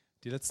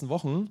Die letzten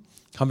Wochen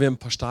haben wir ein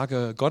paar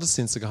starke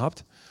Gottesdienste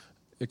gehabt.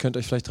 Ihr könnt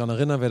euch vielleicht daran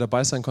erinnern, wer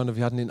dabei sein konnte.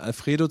 Wir hatten den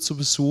Alfredo zu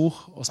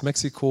Besuch aus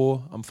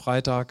Mexiko am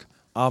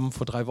Freitagabend,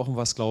 vor 3 Wochen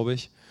war es, glaube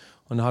ich.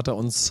 Und da hat er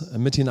uns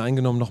mit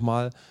hineingenommen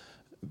nochmal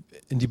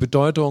in die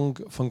Bedeutung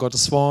von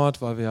Gottes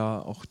Wort, weil wir ja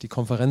auch die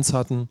Konferenz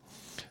hatten,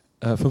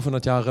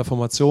 500 Jahre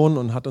Reformation,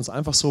 und hat uns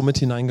einfach so mit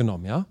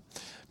hineingenommen. Ja?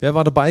 Wer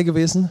war dabei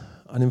gewesen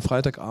an dem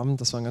Freitagabend?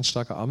 Das war ein ganz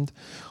starker Abend.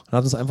 Und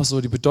hat uns einfach so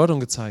die Bedeutung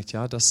gezeigt,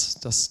 ja? dass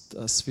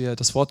wir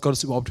das Wort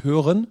Gottes überhaupt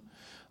hören,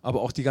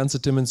 aber auch die ganze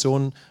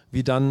Dimension,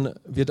 wie dann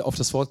wir auf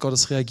das Wort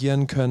Gottes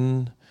reagieren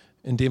können,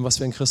 in dem, was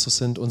wir in Christus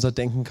sind. Unser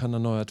Denken kann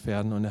erneuert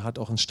werden. Und er hat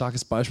auch ein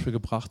starkes Beispiel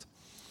gebracht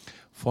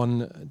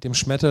von dem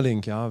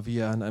Schmetterling, ja, wie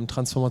er in einem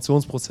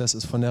Transformationsprozess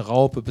ist, von der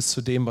Raupe bis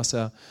zu dem, was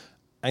er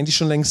eigentlich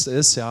schon längst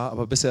ist, ja,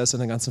 aber bis er es in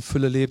der ganzen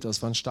Fülle lebt.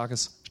 Das war ein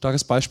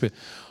starkes Beispiel.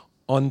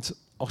 Und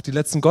auch die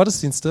letzten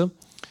Gottesdienste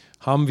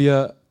haben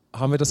wir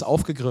das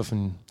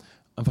aufgegriffen.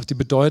 Einfach die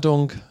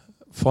Bedeutung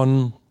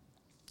von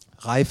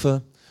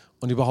Reife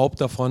und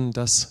überhaupt davon,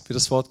 dass wir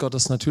das Wort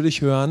Gottes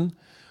natürlich hören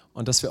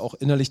und dass wir auch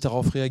innerlich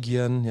darauf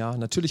reagieren. Ja,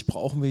 natürlich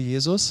brauchen wir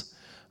Jesus,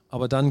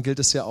 aber dann gilt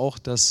es ja auch,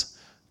 dass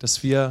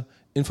wir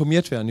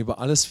informiert werden über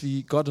alles,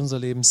 wie Gott unser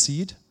Leben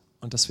sieht,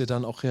 und dass wir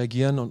dann auch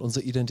reagieren und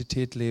unsere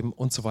Identität leben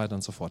und so weiter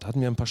und so fort.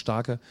 Hatten wir ein paar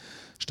starke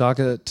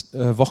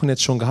Wochen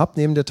jetzt schon gehabt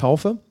neben der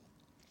Taufe.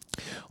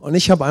 Und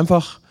ich habe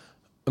einfach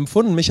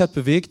empfunden, mich hat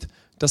bewegt,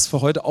 das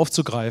für heute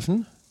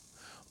aufzugreifen.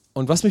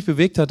 Und was mich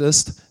bewegt hat,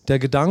 ist der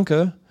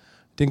Gedanke,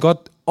 den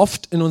Gott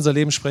oft in unser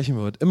Leben sprechen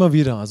wird, immer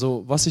wieder.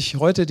 Also was ich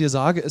heute dir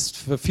sage, ist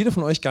für viele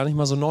von euch gar nicht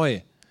mal so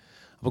neu.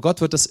 Aber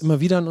Gott wird das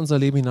immer wieder in unser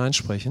Leben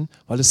hineinsprechen,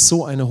 weil es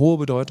so eine hohe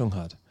Bedeutung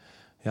hat.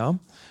 Ja?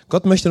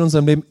 Gott möchte in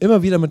unserem Leben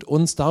immer wieder mit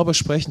uns darüber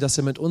sprechen, dass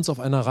er mit uns auf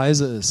einer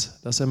Reise ist,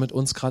 dass er mit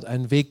uns gerade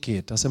einen Weg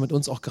geht, dass er mit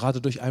uns auch gerade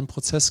durch einen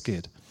Prozess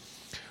geht.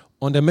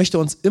 Und er möchte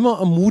uns immer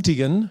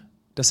ermutigen,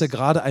 dass er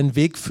gerade einen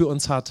Weg für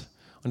uns hat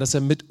und dass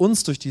er mit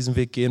uns durch diesen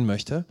Weg gehen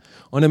möchte.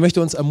 Und er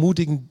möchte uns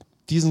ermutigen,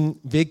 diesen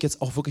Weg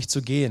jetzt auch wirklich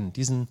zu gehen,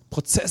 diesen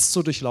Prozess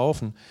zu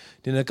durchlaufen,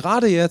 den er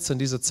gerade jetzt in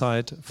dieser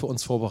Zeit für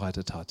uns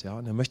vorbereitet hat. Ja?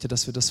 Und er möchte,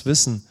 dass wir das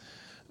wissen,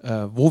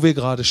 wo wir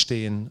gerade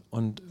stehen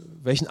und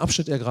welchen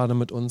Abschnitt er gerade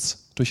mit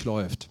uns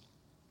durchläuft.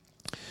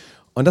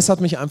 Und das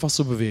hat mich einfach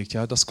so bewegt,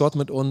 ja, dass Gott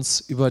mit uns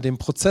über den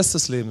Prozess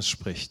des Lebens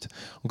spricht.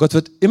 Und Gott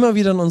wird immer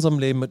wieder in unserem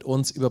Leben mit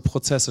uns über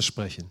Prozesse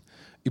sprechen,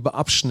 über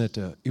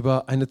Abschnitte,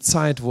 über eine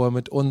Zeit, wo er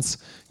mit uns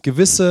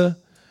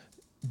gewisse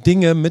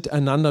Dinge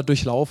miteinander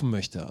durchlaufen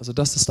möchte. Also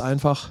das ist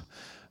einfach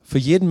für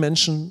jeden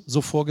Menschen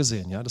so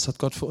vorgesehen. Ja? Das hat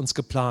Gott für uns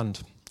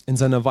geplant, in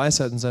seiner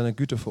Weisheit, in seiner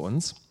Güte für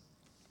uns.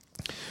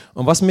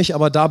 Und was mich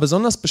aber da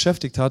besonders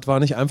beschäftigt hat, war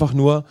nicht einfach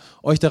nur,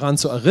 euch daran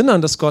zu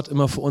erinnern, dass Gott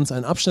immer für uns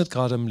einen Abschnitt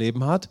gerade im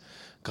Leben hat,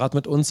 gerade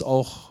mit uns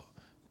auch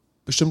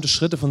bestimmte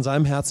Schritte von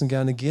seinem Herzen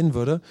gerne gehen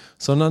würde,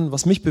 sondern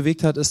was mich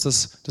bewegt hat, ist,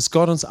 dass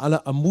Gott uns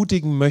alle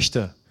ermutigen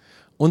möchte,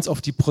 uns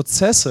auf die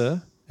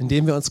Prozesse, in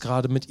denen wir uns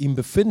gerade mit ihm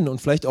befinden,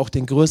 und vielleicht auch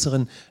den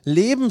größeren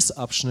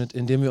Lebensabschnitt,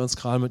 in dem wir uns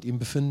gerade mit ihm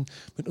befinden,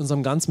 mit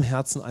unserem ganzen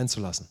Herzen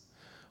einzulassen.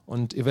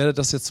 Und ihr werdet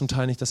das jetzt zum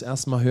Teil nicht das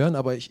erste Mal hören,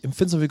 aber ich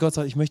empfinde so, wie Gott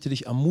sagt, ich möchte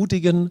dich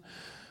ermutigen,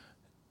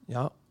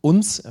 ja,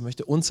 er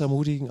möchte uns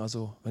ermutigen.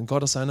 Also wenn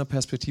Gott aus seiner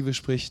Perspektive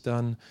spricht,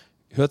 dann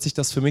hört sich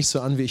das für mich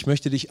so an, wie ich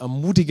möchte dich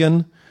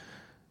ermutigen,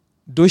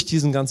 durch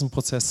diesen ganzen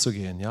Prozess zu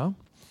gehen. Ja?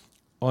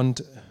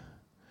 Und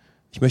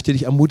ich möchte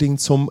dich ermutigen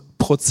zum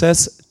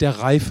Prozess der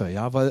Reife,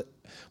 ja, weil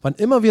wann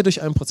immer wir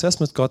durch einen Prozess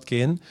mit Gott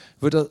gehen,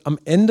 wird am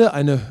Ende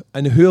eine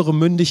höhere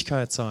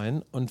Mündigkeit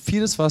sein, und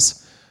vieles,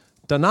 was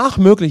danach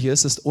möglich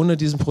ist, ist ohne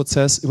diesen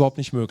Prozess überhaupt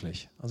nicht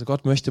möglich. Also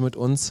Gott möchte mit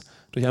uns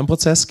durch einen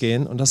Prozess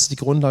gehen, und das ist die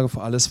Grundlage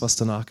für alles, was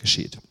danach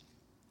geschieht.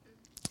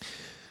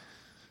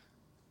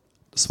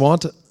 Das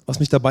Wort, was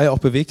mich dabei auch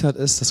bewegt hat,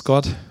 ist, dass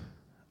Gott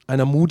ein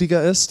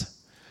Ermutiger ist.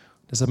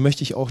 Deshalb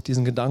möchte ich auch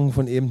diesen Gedanken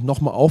von eben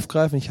nochmal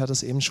aufgreifen. Ich hatte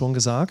es eben schon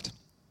gesagt.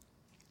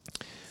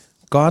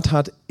 Gott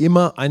hat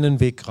immer einen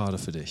Weg gerade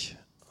für dich.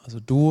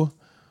 Also du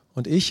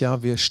und ich,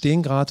 ja, wir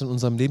stehen gerade in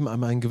unserem Leben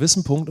an einem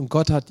gewissen Punkt, und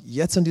Gott hat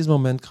jetzt in diesem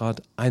Moment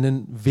gerade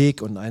einen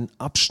Weg und einen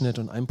Abschnitt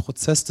und einen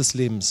Prozess des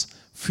Lebens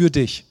für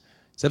dich.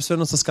 Selbst wenn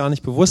uns das gar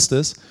nicht bewusst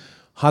ist,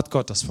 hat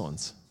Gott das für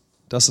uns.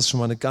 Das ist schon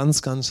mal eine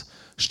ganz, ganz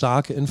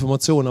starke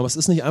Information. Aber es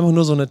ist nicht einfach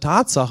nur so eine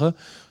Tatsache,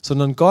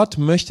 sondern Gott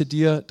möchte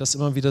dir das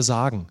immer wieder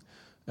sagen.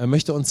 Er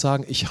möchte uns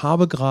sagen, ich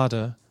habe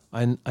gerade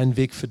einen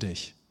Weg für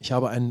dich. Ich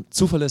habe einen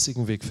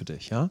zuverlässigen Weg für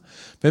dich. Ja?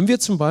 Wenn wir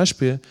zum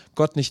Beispiel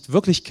Gott nicht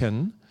wirklich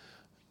kennen,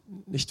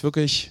 nicht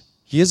wirklich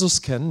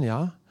Jesus kennen,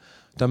 ja,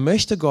 dann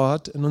möchte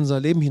Gott in unser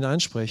Leben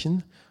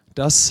hineinsprechen,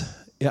 dass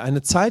er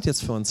eine Zeit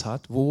jetzt für uns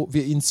hat, wo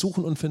wir ihn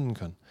suchen und finden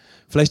können.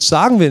 Vielleicht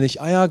sagen wir nicht,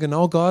 ja,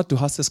 genau Gott, du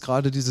hast jetzt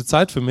gerade diese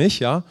Zeit für mich,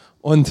 ja,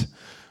 und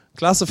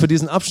klasse, für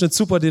diesen Abschnitt,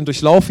 super, den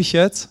durchlaufe ich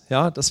jetzt,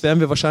 ja, das werden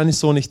wir wahrscheinlich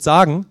so nicht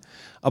sagen,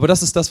 aber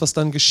das ist das, was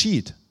dann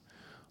geschieht.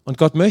 Und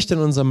Gott möchte in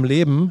unserem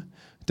Leben,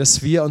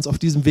 dass wir uns auf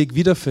diesem Weg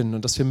wiederfinden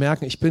und dass wir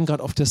merken, ich bin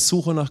gerade auf der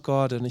Suche nach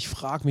Gott und ich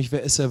frage mich,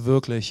 wer ist er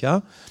wirklich,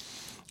 ja,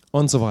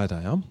 und so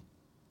weiter, ja.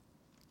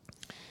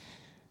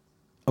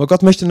 Aber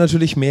Gott möchte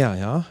natürlich mehr,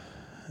 ja.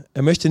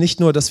 Er möchte nicht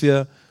nur, dass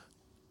wir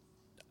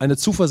eine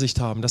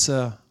Zuversicht haben, dass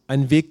er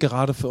einen Weg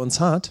gerade für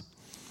uns hat.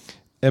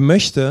 Er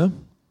möchte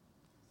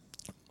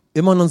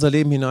immer in unser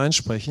Leben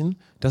hineinsprechen,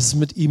 dass es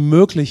mit ihm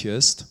möglich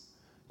ist,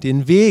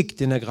 den Weg,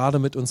 den er gerade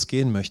mit uns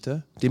gehen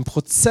möchte, den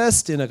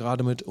Prozess, den er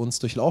gerade mit uns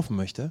durchlaufen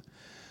möchte,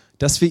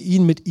 dass wir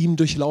ihn mit ihm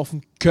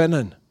durchlaufen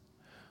können.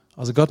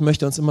 Also Gott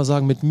möchte uns immer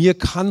sagen, mit mir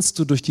kannst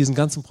du durch diesen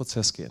ganzen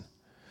Prozess gehen.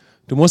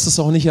 Du musst es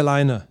auch nicht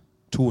alleine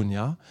tun,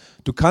 ja?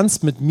 Du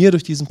kannst mit mir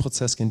durch diesen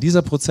Prozess gehen.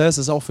 Dieser Prozess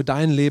ist auch für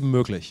dein Leben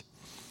möglich.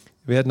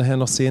 Wir werden nachher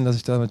noch sehen, dass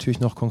ich da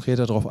natürlich noch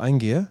konkreter drauf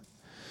eingehe.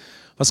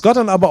 Was Gott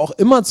dann aber auch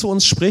immer zu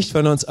uns spricht,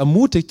 wenn er uns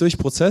ermutigt, durch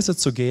Prozesse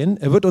zu gehen,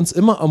 er wird uns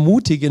immer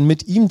ermutigen,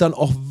 mit ihm dann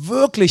auch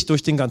wirklich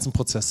durch den ganzen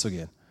Prozess zu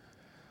gehen.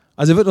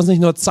 Also er wird uns nicht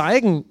nur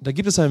zeigen, da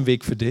gibt es einen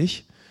Weg für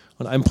dich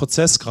und einen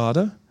Prozess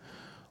gerade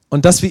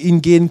und dass wir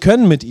ihn gehen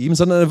können mit ihm,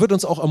 sondern er wird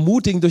uns auch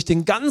ermutigen, durch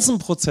den ganzen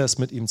Prozess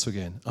mit ihm zu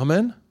gehen.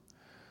 Amen.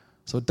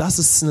 So, das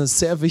ist eine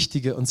sehr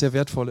wichtige und sehr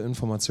wertvolle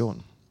Information.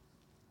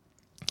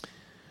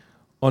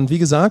 Und wie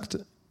gesagt,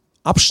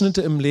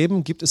 Abschnitte im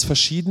Leben gibt es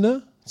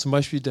verschiedene. Zum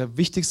Beispiel der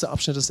wichtigste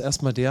Abschnitt ist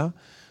erstmal der,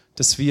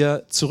 dass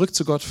wir zurück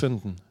zu Gott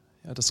finden.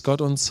 Ja, dass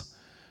Gott uns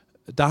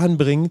dahin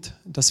bringt,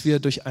 dass wir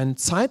durch einen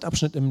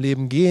Zeitabschnitt im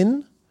Leben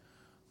gehen,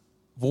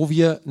 wo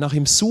wir nach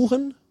ihm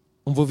suchen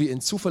und wo wir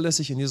ihn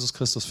zuverlässig in Jesus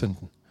Christus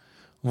finden.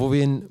 Wo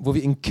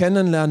wir ihn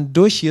kennenlernen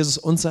durch Jesus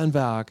und sein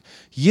Werk,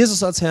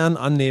 Jesus als Herrn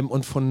annehmen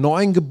und von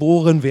Neuem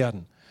geboren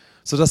werden.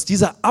 Sodass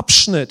dieser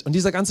Abschnitt und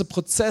dieser ganze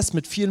Prozess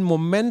mit vielen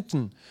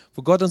Momenten,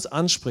 wo Gott uns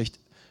anspricht,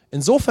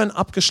 insofern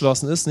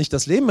abgeschlossen ist, nicht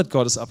das Leben mit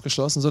Gott ist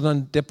abgeschlossen,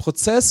 sondern der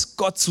Prozess,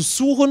 Gott zu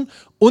suchen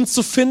und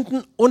zu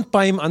finden und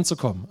bei ihm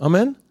anzukommen.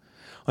 Amen.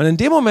 Und in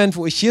dem Moment,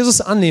 wo ich Jesus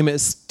annehme,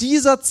 ist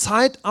dieser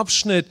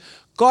Zeitabschnitt,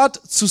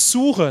 Gott zu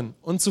suchen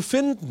und zu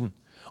finden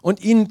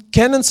und ihn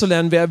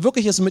kennenzulernen, wer er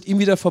wirklich ist und mit ihm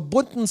wieder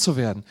verbunden zu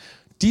werden.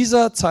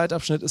 Dieser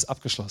Zeitabschnitt ist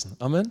abgeschlossen.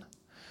 Amen.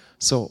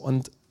 So,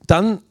 und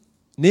dann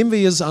nehmen wir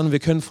Jesus an und wir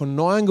können von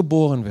Neuem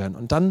geboren werden.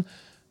 Und dann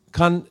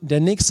kann der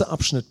nächste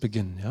Abschnitt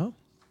beginnen. Ja?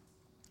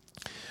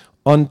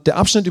 Und der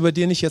Abschnitt, über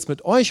den ich jetzt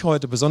mit euch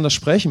heute besonders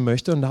sprechen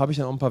möchte, und da habe ich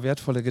noch ein paar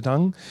wertvolle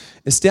Gedanken,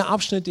 ist der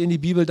Abschnitt, den die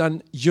Bibel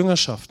dann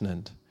Jüngerschaft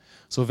nennt.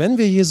 So, wenn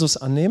wir Jesus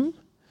annehmen,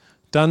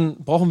 dann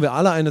brauchen wir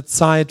alle eine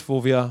Zeit,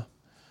 wo wir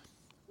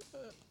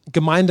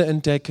Gemeinde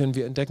entdecken,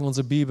 wir entdecken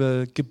unsere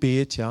Bibel,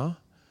 Gebet, ja.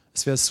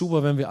 Es wäre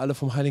super, wenn wir alle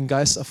vom Heiligen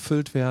Geist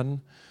erfüllt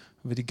werden,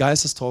 wenn wir die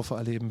Geistestaufe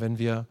erleben, wenn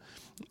wir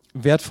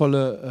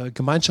wertvolle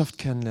Gemeinschaft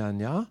kennenlernen,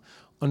 ja.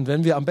 Und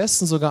wenn wir am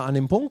besten sogar an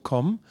den Punkt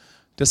kommen,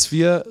 dass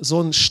wir so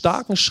einen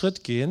starken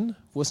Schritt gehen,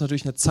 wo es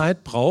natürlich eine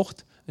Zeit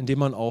braucht, in dem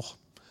man auch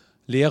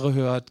Lehre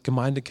hört,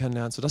 Gemeinde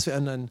kennenlernt, sodass wir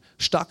an einen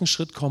starken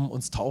Schritt kommen,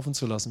 uns taufen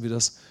zu lassen, wie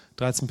das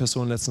 13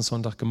 Personen letzten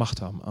Sonntag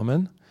gemacht haben.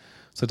 Amen.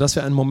 Sodass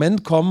wir einen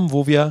Moment kommen,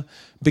 wo wir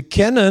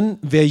bekennen,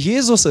 wer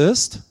Jesus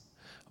ist,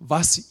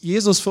 was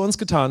Jesus für uns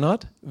getan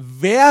hat,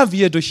 wer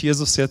wir durch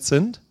Jesus jetzt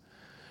sind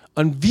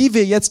und wie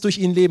wir jetzt durch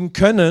ihn leben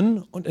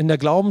können. Und in der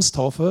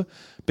Glaubenstaufe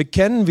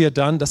bekennen wir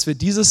dann, dass wir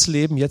dieses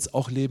Leben jetzt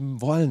auch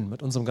leben wollen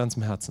mit unserem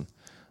ganzen Herzen.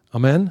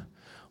 Amen.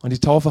 Und die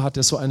Taufe hat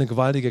ja so eine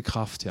gewaltige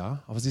Kraft,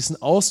 ja. Aber sie ist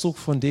ein Ausdruck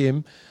von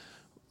dem,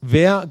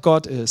 wer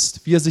Gott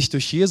ist, wie er sich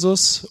durch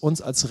Jesus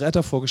uns als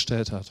Retter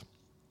vorgestellt hat.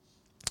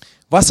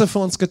 Was er für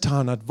uns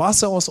getan hat,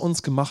 was er aus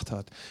uns gemacht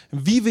hat,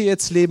 wie wir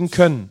jetzt leben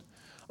können.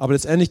 Aber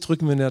letztendlich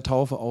drücken wir in der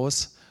Taufe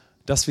aus,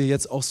 dass wir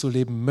jetzt auch so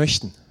leben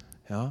möchten.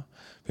 Ja?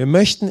 Wir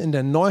möchten in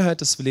der Neuheit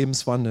des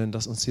Lebens wandeln,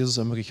 das uns Jesus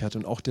ermöglicht hat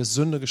und auch der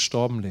Sünde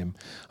gestorben leben.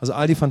 Also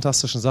all die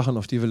fantastischen Sachen,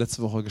 auf die wir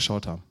letzte Woche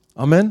geschaut haben.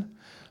 Amen.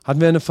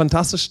 Hatten wir eine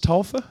fantastische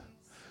Taufe?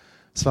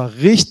 Es war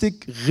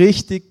richtig,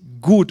 richtig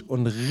gut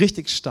und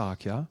richtig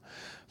stark, ja.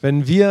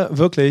 Wenn wir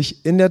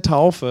wirklich in der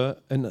Taufe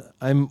in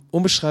einem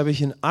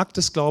unbeschreiblichen Akt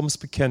des Glaubens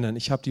bekennen,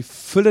 ich habe die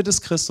Fülle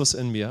des Christus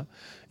in mir,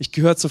 ich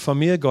gehöre zur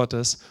Familie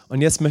Gottes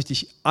und jetzt möchte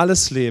ich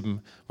alles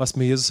leben, was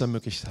mir Jesus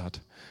ermöglicht hat.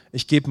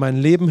 Ich gebe mein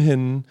Leben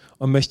hin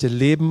und möchte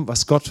leben,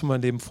 was Gott für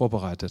mein Leben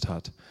vorbereitet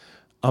hat.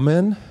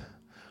 Amen.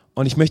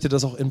 Und ich möchte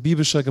das auch in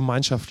biblischer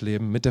Gemeinschaft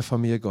leben mit der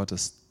Familie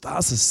Gottes.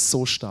 Das ist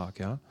so stark,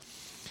 ja.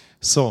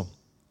 So.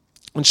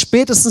 Und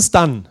spätestens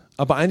dann,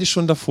 aber eigentlich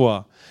schon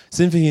davor,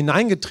 sind wir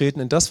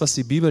hineingetreten in das, was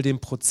die Bibel den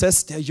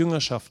Prozess der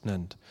Jüngerschaft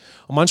nennt.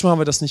 Und manchmal haben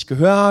wir das nicht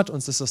gehört,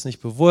 uns ist das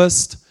nicht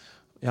bewusst,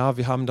 ja,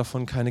 wir haben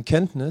davon keine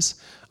Kenntnis,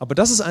 aber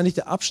das ist eigentlich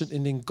der Abschnitt,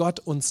 in den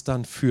Gott uns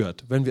dann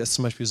führt, wenn wir es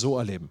zum Beispiel so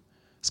erleben.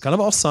 Es kann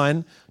aber auch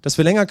sein, dass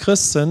wir länger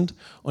Christ sind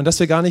und dass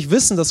wir gar nicht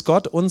wissen, dass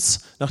Gott uns,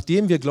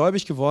 nachdem wir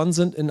gläubig geworden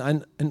sind, in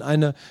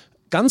eine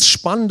ganz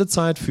spannende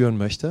Zeit führen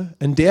möchte,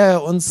 in der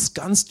er uns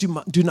ganz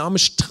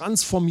dynamisch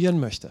transformieren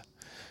möchte.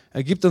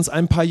 Er gibt uns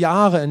ein paar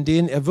Jahre, in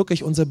denen er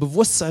wirklich unser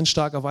Bewusstsein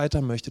stark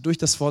erweitern möchte, durch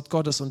das Wort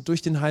Gottes und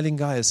durch den Heiligen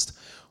Geist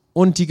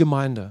und die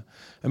Gemeinde.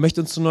 Er möchte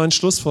uns zu neuen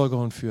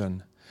Schlussfolgerungen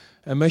führen.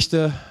 Er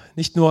möchte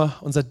nicht nur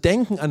unser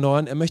Denken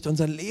erneuern, er möchte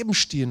unseren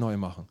Lebensstil neu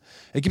machen.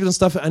 Er gibt uns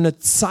dafür eine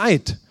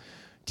Zeit,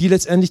 die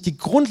letztendlich die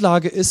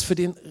Grundlage ist für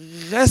den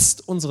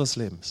Rest unseres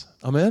Lebens.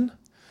 Amen.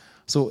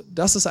 So,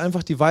 das ist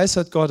einfach die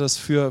Weisheit Gottes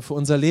für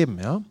unser Leben.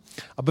 Ja?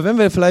 Aber wenn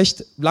wir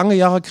vielleicht lange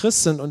Jahre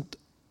Christ sind und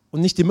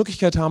und nicht die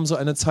Möglichkeit haben, so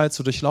eine Zeit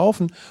zu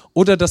durchlaufen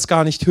oder das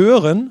gar nicht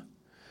hören,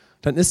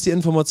 dann ist die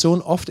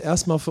Information oft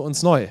erstmal für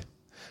uns neu.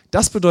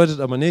 Das bedeutet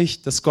aber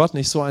nicht, dass Gott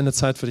nicht so eine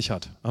Zeit für dich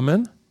hat.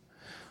 Amen?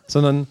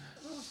 Sondern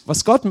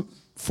was Gott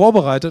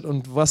vorbereitet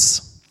und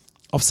was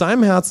auf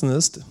seinem Herzen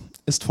ist,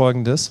 ist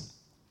Folgendes.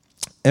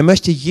 Er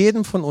möchte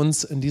jeden von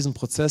uns in diesen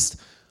Prozess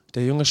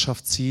der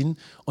Jüngerschaft ziehen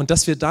und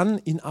dass wir dann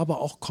ihn aber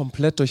auch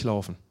komplett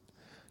durchlaufen.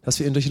 Dass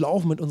wir ihn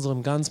durchlaufen mit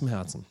unserem ganzen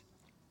Herzen.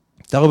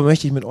 Darüber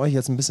möchte ich mit euch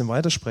jetzt ein bisschen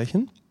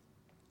weitersprechen.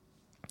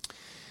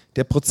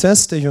 Der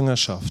Prozess der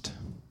Jüngerschaft.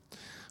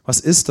 Was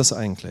ist das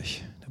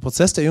eigentlich? Der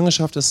Prozess der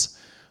Jüngerschaft ist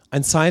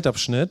ein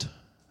Zeitabschnitt,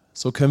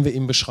 so können wir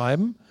ihn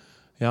beschreiben.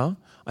 Ja?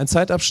 Ein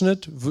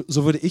Zeitabschnitt,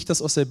 so würde ich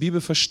das aus der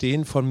Bibel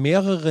verstehen, von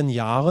mehreren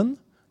Jahren.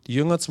 Die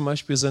Jünger zum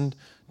Beispiel sind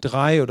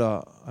 3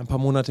 oder ein paar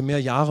Monate mehr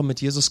Jahre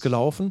mit Jesus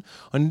gelaufen.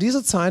 Und in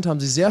dieser Zeit haben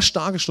sie sehr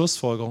starke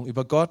Schlussfolgerungen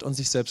über Gott und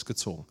sich selbst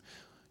gezogen.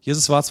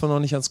 Jesus war zwar noch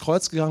nicht ans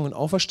Kreuz gegangen und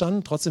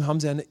auferstanden, trotzdem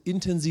haben sie eine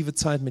intensive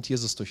Zeit mit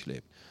Jesus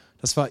durchlebt.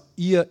 Das war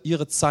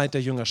ihre Zeit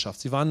der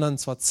Jüngerschaft. Sie waren dann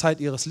zwar Zeit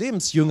ihres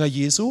Lebens Jünger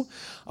Jesu,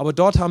 aber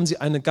dort haben sie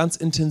eine ganz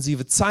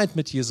intensive Zeit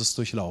mit Jesus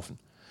durchlaufen.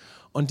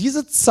 Und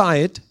diese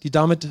Zeit, die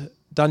damit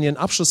dann ihren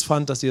Abschluss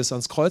fand, dass Jesus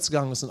ans Kreuz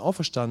gegangen ist und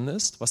auferstanden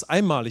ist, was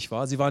einmalig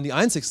war, sie waren die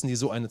Einzigen, die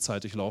so eine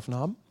Zeit durchlaufen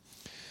haben,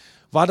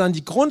 war dann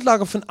die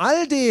Grundlage von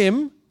all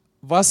dem,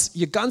 was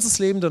ihr ganzes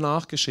Leben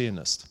danach geschehen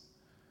ist.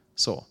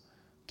 So.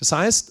 Das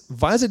heißt,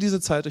 weil sie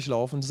diese Zeit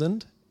durchlaufen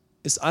sind,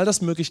 ist all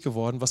das möglich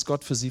geworden, was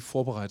Gott für sie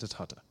vorbereitet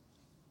hatte.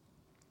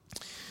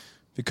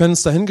 Wir können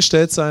uns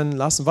dahingestellt sein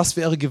lassen, was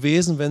wäre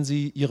gewesen, wenn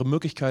sie ihre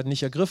Möglichkeiten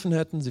nicht ergriffen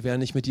hätten, sie wären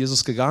nicht mit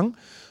Jesus gegangen.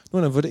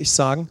 Nun, dann würde ich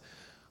sagen,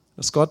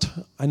 dass Gott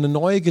eine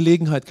neue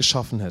Gelegenheit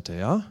geschaffen hätte,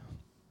 ja?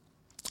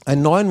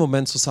 Einen neuen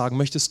Moment zu sagen,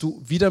 möchtest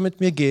du wieder mit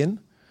mir gehen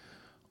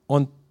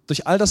und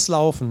durch all das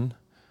laufen,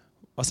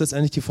 was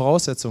letztendlich die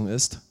Voraussetzung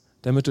ist,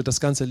 damit du das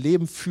ganze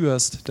Leben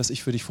führst, das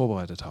ich für dich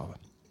vorbereitet habe.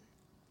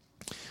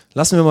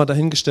 Lassen wir mal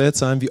dahingestellt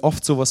sein, wie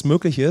oft sowas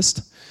möglich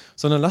ist,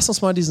 sondern lass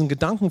uns mal diesen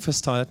Gedanken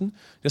festhalten,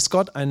 dass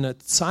Gott eine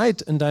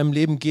Zeit in deinem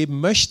Leben geben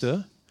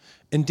möchte,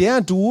 in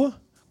der du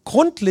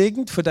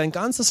grundlegend für dein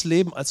ganzes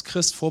Leben als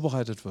Christ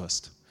vorbereitet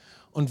wirst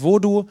und wo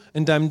du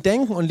in deinem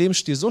Denken und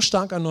Lebensstil so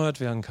stark erneuert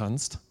werden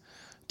kannst,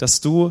 dass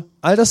du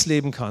all das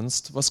leben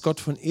kannst, was Gott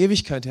von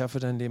Ewigkeit her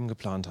für dein Leben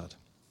geplant hat.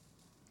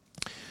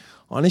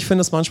 Und ich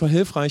finde es manchmal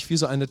hilfreich, wie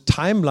so eine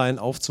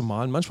Timeline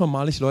aufzumalen. Manchmal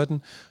male ich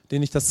Leuten,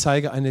 denen ich das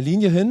zeige, eine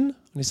Linie hin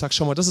und ich sage,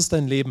 schau mal, das ist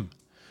dein Leben.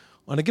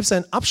 Und da gibt es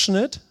einen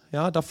Abschnitt,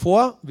 ja,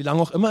 davor, wie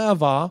lange auch immer er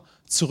war,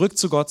 zurück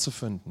zu Gott zu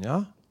finden.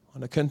 Ja?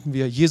 Und da könnten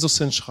wir Jesus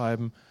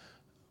hinschreiben,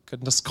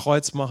 könnten das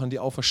Kreuz machen, die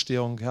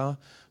Auferstehung. Ja?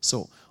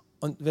 So.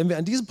 Und wenn wir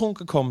an diesen Punkt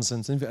gekommen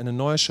sind, sind wir eine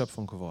neue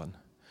Schöpfung geworden.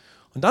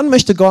 Und dann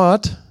möchte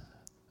Gott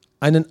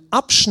einen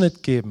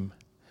Abschnitt geben,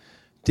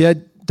 der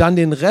dann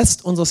den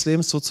Rest unseres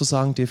Lebens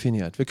sozusagen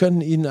definiert. Wir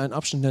könnten ihn einen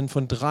Abschnitt nennen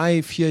von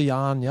 3, 4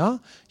 Jahren, ja,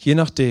 je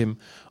nachdem.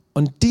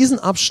 Und diesen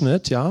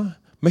Abschnitt, ja,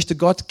 möchte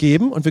Gott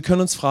geben und wir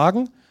können uns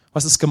fragen,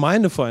 was ist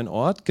Gemeinde für ein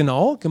Ort?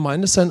 Genau,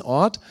 Gemeinde ist ein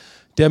Ort,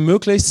 der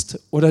möglichst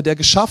oder der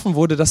geschaffen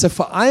wurde, dass er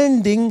vor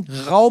allen Dingen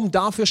Raum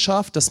dafür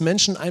schafft, dass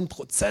Menschen einen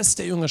Prozess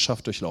der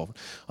Jüngerschaft durchlaufen.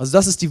 Also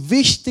das ist die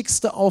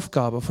wichtigste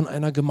Aufgabe von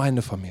einer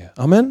Gemeindefamilie.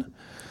 Amen?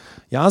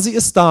 Ja, sie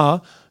ist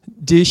da,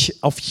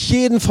 dich auf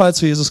jeden Fall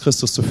zu Jesus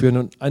Christus zu führen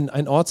und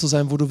ein Ort zu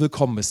sein, wo du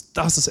willkommen bist.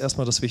 Das ist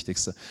erstmal das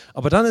Wichtigste.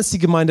 Aber dann ist die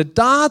Gemeinde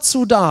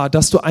dazu da,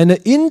 dass du eine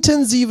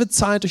intensive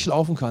Zeit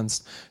durchlaufen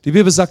kannst. Die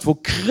Bibel sagt, wo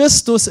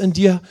Christus in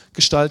dir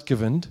Gestalt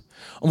gewinnt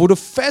und wo du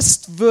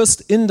fest wirst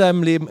in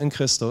deinem Leben in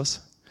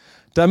Christus,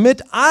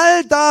 damit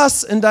all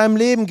das in deinem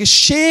Leben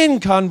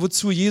geschehen kann,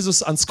 wozu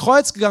Jesus ans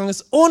Kreuz gegangen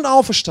ist und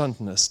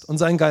auferstanden ist und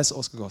seinen Geist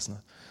ausgegossen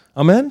hat.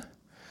 Amen?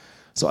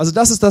 So, also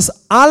das ist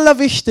das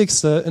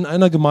Allerwichtigste in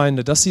einer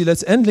Gemeinde, dass sie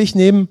letztendlich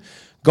neben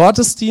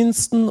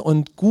Gottesdiensten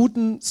und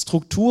guten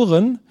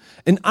Strukturen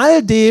in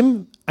all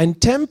dem ein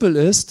Tempel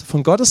ist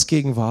von Gottes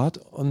Gegenwart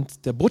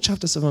und der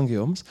Botschaft des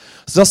Evangeliums,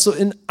 sodass du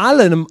in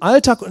allem, im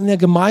Alltag und in der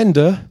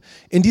Gemeinde,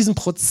 in diesen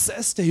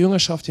Prozess der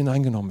Jüngerschaft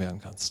hineingenommen werden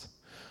kannst.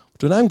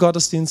 Du in einem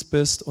Gottesdienst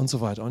bist und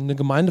so weiter. Und eine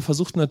Gemeinde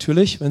versucht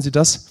natürlich, wenn sie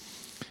das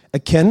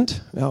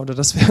erkennt, ja, oder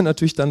das wäre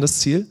natürlich dann das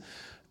Ziel,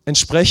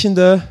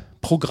 entsprechende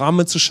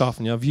Programme zu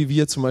schaffen, ja, wie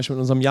wir zum Beispiel in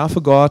unserem Jahr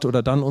für Gott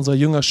oder dann unserer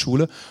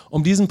Jüngerschule,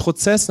 um diesen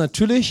Prozess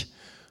natürlich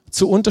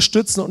zu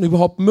unterstützen und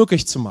überhaupt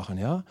möglich zu machen.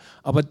 Ja.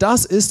 Aber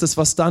das ist es,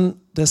 was dann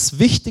das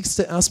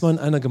Wichtigste erstmal in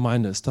einer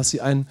Gemeinde ist, dass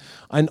sie einen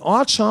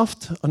Ort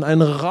schafft und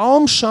einen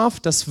Raum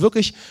schafft, dass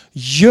wirklich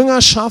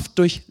Jüngerschaft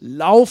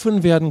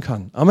durchlaufen werden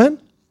kann. Amen?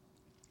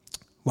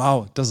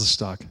 Wow, das ist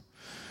stark.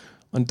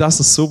 Und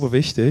das ist so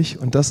wichtig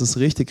und das ist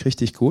richtig,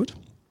 richtig gut.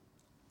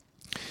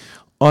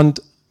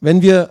 Und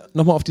wenn wir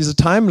nochmal auf diese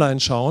Timeline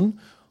schauen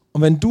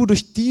und wenn du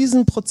durch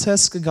diesen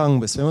Prozess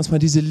gegangen bist, wenn wir uns mal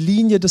diese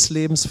Linie des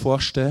Lebens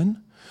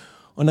vorstellen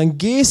und dann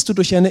gehst du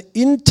durch eine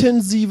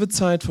intensive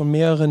Zeit von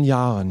mehreren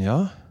Jahren,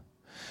 ja,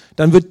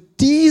 dann wird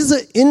diese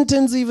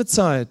intensive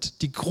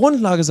Zeit die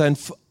Grundlage sein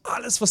für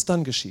alles, was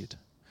dann geschieht.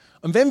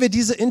 Und wenn wir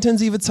diese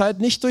intensive Zeit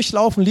nicht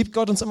durchlaufen, liebt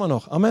Gott uns immer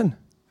noch. Amen.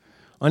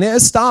 Und er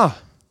ist da.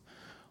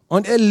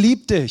 Und er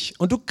liebt dich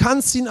und du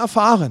kannst ihn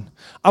erfahren.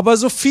 Aber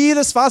so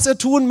vieles, was er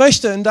tun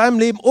möchte in deinem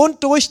Leben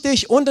und durch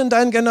dich und in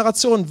deinen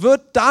Generationen,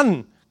 wird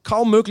dann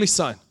kaum möglich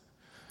sein,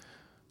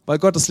 weil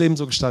Gott das Leben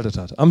so gestaltet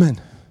hat. Amen.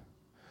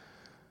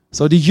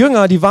 So, die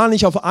Jünger, die waren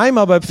nicht auf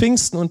einmal bei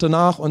Pfingsten und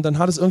danach und dann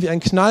hat es irgendwie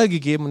einen Knall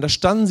gegeben und da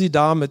standen sie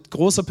da mit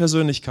großer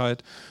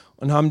Persönlichkeit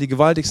und haben die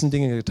gewaltigsten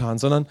Dinge getan,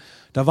 sondern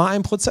da war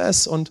ein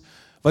Prozess und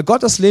weil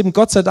Gott das Leben,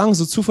 Gott sei Dank,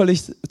 so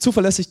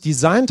zuverlässig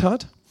designt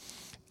hat,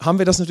 haben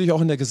wir das natürlich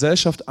auch in der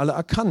Gesellschaft alle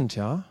erkannt,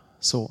 ja,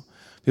 so.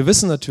 Wir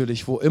wissen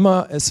natürlich, wo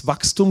immer es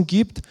Wachstum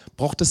gibt,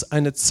 braucht es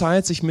eine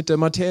Zeit, sich mit der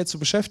Materie zu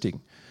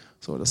beschäftigen.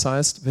 So, das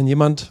heißt, wenn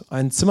jemand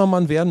ein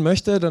Zimmermann werden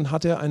möchte, dann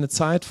hat er eine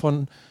Zeit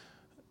von,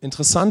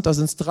 interessant, da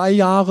sind es 3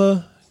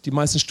 Jahre, die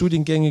meisten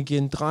Studiengänge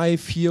gehen 3,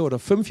 4 oder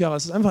 5 Jahre,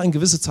 es ist einfach ein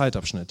gewisser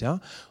Zeitabschnitt, ja,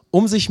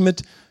 um sich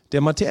mit der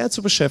Materie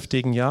zu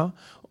beschäftigen, ja,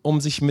 um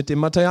sich mit dem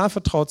Material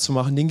vertraut zu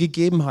machen, den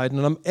Gegebenheiten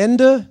und am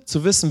Ende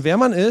zu wissen, wer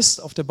man ist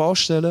auf der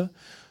Baustelle,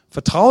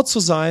 vertraut zu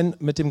sein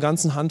mit dem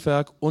ganzen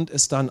Handwerk und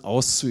es dann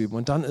auszuüben.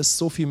 Und dann ist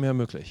so viel mehr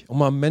möglich, um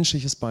mal ein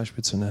menschliches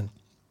Beispiel zu nennen.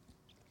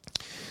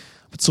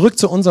 Zurück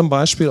zu unserem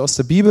Beispiel aus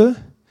der Bibel.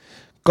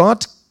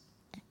 Gott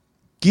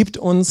gibt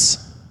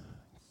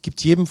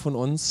jedem von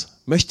uns,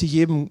 möchte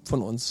jedem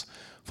von uns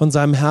von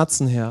seinem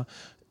Herzen her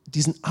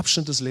diesen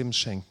Abschnitt des Lebens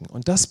schenken.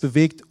 Und das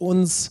bewegt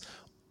uns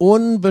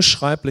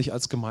unbeschreiblich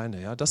als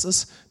Gemeinde. Ja? Das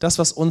ist das,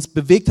 was uns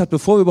bewegt hat,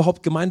 bevor wir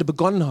überhaupt Gemeinde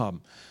begonnen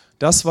haben.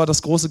 Das war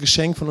das große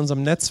Geschenk von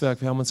unserem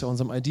Netzwerk. Wir haben uns ja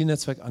unserem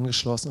ID-Netzwerk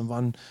angeschlossen und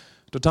waren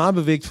total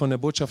bewegt von der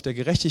Botschaft der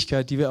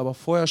Gerechtigkeit, die wir aber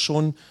vorher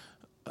schon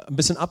ein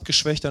bisschen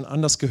abgeschwächt und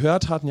anders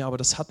gehört hatten. Ja, aber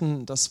das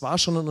war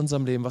schon in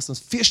unserem Leben. Was uns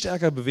viel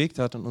stärker bewegt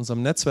hat in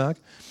unserem Netzwerk,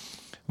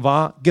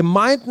 war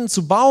Gemeinden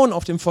zu bauen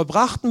auf dem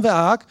vollbrachten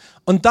Werk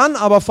und dann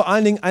aber vor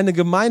allen Dingen eine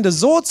Gemeinde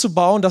so zu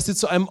bauen, dass sie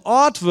zu einem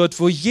Ort wird,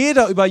 wo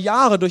jeder über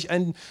Jahre durch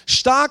einen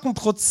starken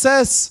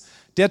Prozess,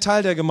 der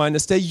Teil der Gemeinde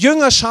ist, der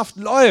Jüngerschaft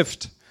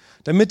läuft,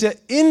 damit er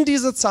in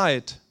dieser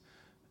Zeit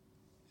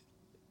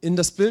in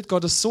das Bild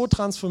Gottes so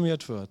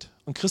transformiert wird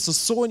und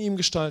Christus so in ihm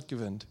Gestalt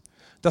gewinnt,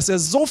 dass er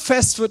so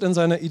fest wird in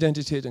seiner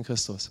Identität in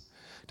Christus,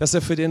 dass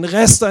er für den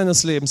Rest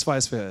seines Lebens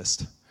weiß, wer er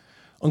ist.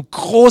 Und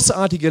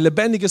großartige,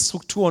 lebendige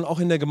Strukturen auch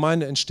in der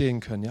Gemeinde entstehen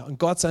können. Ja? Und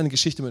Gott seine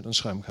Geschichte mit uns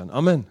schreiben kann.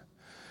 Amen.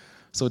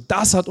 So,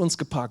 das hat uns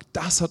gepackt,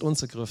 das hat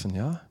uns ergriffen.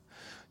 Ja?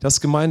 Dass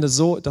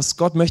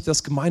Gott möchte,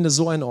 dass Gemeinde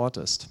so ein Ort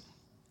ist.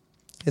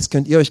 Jetzt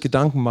könnt ihr euch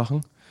Gedanken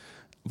machen,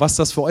 was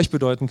das für euch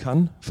bedeuten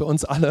kann, für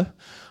uns alle.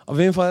 Auf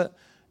jeden Fall,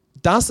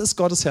 das ist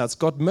Gottes Herz.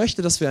 Gott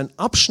möchte, dass wir einen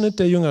Abschnitt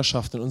der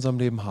Jüngerschaft in unserem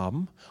Leben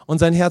haben. Und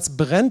sein Herz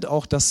brennt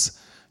auch, dass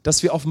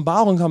wir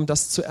Offenbarung haben,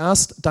 dass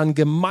zuerst dann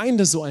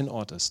Gemeinde so ein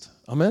Ort ist.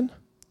 Amen.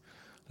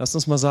 Lasst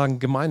uns mal sagen,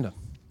 Gemeinde.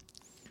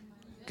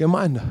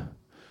 Gemeinde.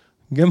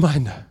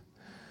 Gemeinde.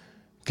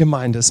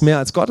 Gemeinde ist mehr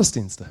als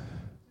Gottesdienste.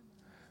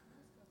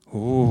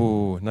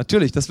 Oh,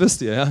 natürlich, das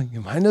wisst ihr. Ja?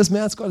 Gemeinde ist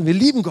mehr als Gottesdienste.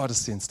 Wir lieben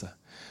Gottesdienste.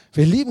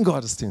 Wir lieben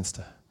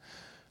Gottesdienste.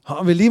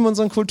 Wir lieben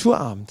unseren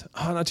Kulturabend.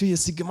 Aber natürlich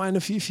ist die Gemeinde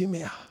viel, viel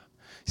mehr.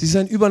 Sie ist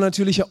ein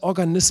übernatürlicher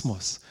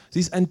Organismus. Sie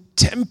ist ein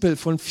Tempel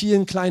von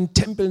vielen kleinen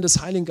Tempeln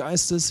des Heiligen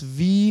Geistes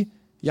wie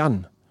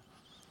Jan.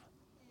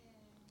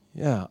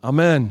 Ja,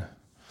 Amen.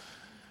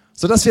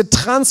 Sodass wir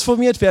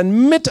transformiert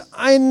werden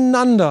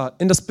miteinander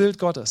in das Bild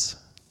Gottes.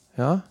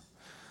 Ja?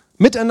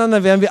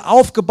 Miteinander werden wir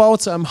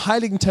aufgebaut zu einem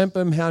heiligen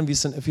Tempel im Herrn, wie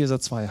es in Epheser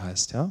 2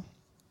 heißt. Ja?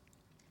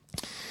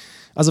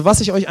 Also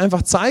was ich euch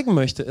einfach zeigen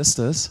möchte, ist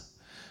es,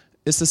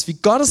 wie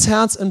Gottes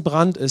Herz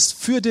entbrannt ist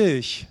für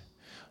dich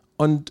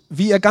und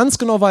wie er ganz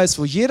genau weiß,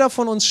 wo jeder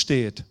von uns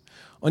steht.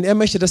 Und er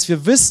möchte, dass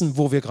wir wissen,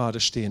 wo wir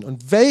gerade stehen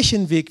und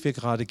welchen Weg wir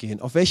gerade gehen,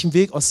 auf welchem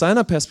Weg aus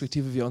seiner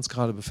Perspektive wir uns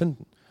gerade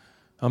befinden.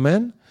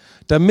 Amen.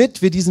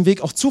 Damit wir diesen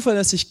Weg auch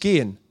zuverlässig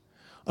gehen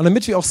und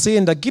damit wir auch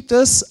sehen, da gibt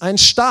es einen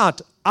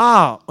Start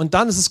A und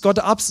dann ist es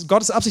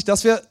Gottes Absicht,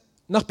 dass wir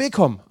nach B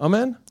kommen.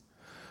 Amen.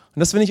 Und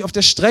dass wir nicht auf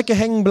der Strecke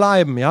hängen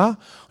bleiben, ja,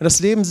 und das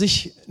Leben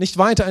sich nicht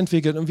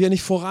weiterentwickelt und wir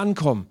nicht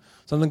vorankommen,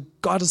 sondern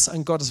Gott ist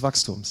ein Gott des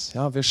Wachstums.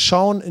 Ja. Wir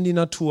schauen in die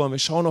Natur, wir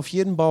schauen auf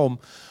jeden Baum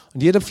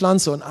und jede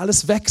Pflanze und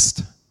alles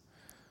wächst.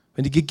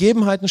 Wenn die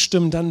Gegebenheiten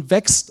stimmen, dann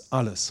wächst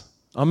alles.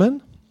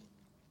 Amen.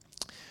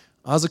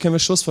 Also können wir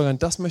schlussfolgern,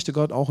 das möchte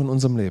Gott auch in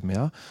unserem Leben.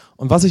 Ja?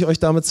 Und was ich euch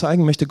damit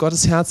zeigen möchte,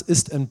 Gottes Herz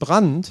ist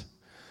entbrannt,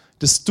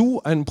 dass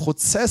du einen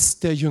Prozess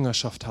der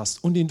Jüngerschaft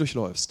hast und ihn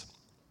durchläufst.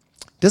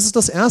 Das ist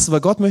das Erste,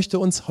 weil Gott möchte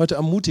uns heute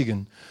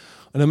ermutigen.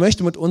 Und er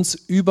möchte mit uns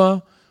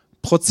über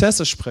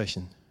Prozesse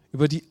sprechen,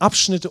 über die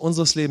Abschnitte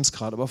unseres Lebens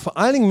gerade. Aber vor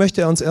allen Dingen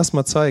möchte er uns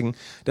erstmal zeigen,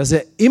 dass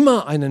er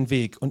immer einen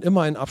Weg und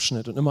immer einen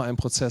Abschnitt und immer einen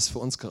Prozess für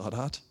uns gerade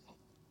hat,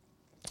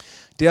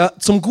 der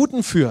zum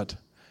Guten führt,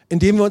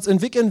 indem wir uns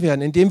entwickeln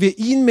werden, indem wir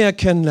ihn mehr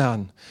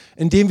kennenlernen,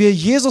 indem wir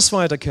Jesus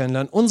weiter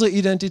kennenlernen, unsere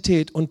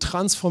Identität und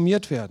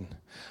transformiert werden.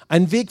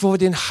 Ein Weg, wo wir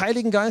den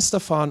Heiligen Geist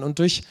erfahren und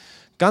durch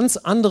ganz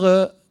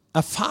andere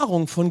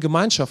Erfahrungen von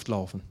Gemeinschaft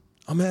laufen.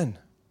 Amen.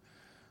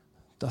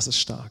 Das ist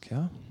stark,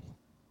 ja.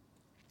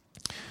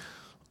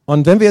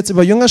 Und wenn wir jetzt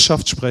über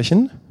Jüngerschaft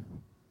sprechen,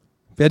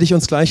 werde ich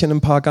uns gleich in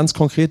ein paar ganz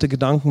konkrete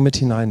Gedanken mit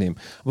hineinnehmen.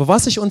 Aber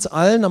was ich uns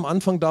allen am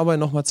Anfang dabei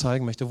nochmal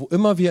zeigen möchte, wo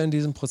immer wir in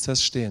diesem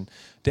Prozess stehen.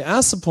 Der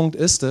erste Punkt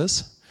ist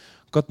es,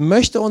 Gott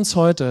möchte uns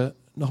heute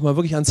nochmal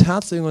wirklich ans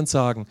Herz legen und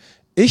sagen,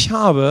 ich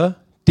habe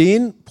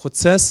den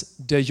Prozess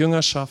der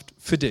Jüngerschaft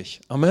für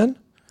dich. Amen.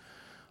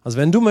 Also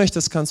wenn du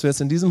möchtest, kannst du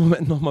jetzt in diesem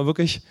Moment nochmal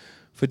wirklich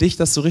für dich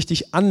das so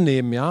richtig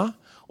annehmen, ja?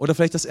 Oder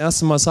vielleicht das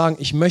erste Mal sagen,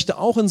 ich möchte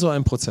auch in so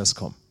einen Prozess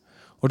kommen.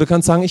 Oder du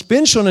kannst sagen, ich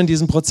bin schon in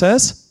diesem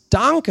Prozess.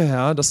 Danke,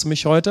 Herr, dass du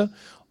mich heute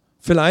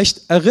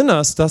vielleicht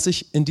erinnerst, dass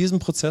ich in diesem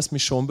Prozess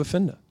mich schon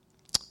befinde.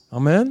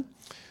 Amen.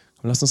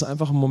 Und lass uns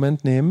einfach einen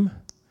Moment nehmen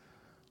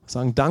und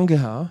sagen, danke,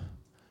 Herr,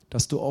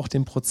 dass du auch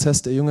den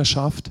Prozess der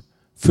Jüngerschaft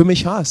für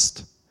mich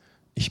hast.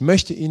 Ich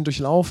möchte ihn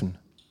durchlaufen.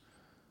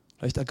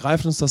 Vielleicht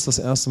ergreift uns das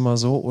erste Mal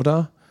so,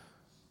 oder?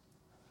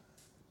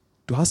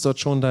 Du hast dort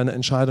schon deine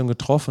Entscheidung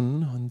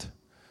getroffen und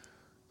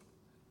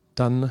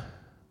dann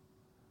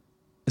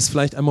ist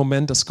vielleicht ein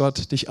Moment, dass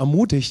Gott dich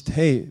ermutigt,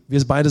 hey,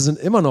 wir beide sind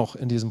immer noch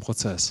in diesem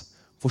Prozess.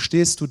 Wo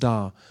stehst du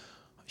da?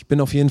 Ich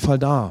bin auf jeden Fall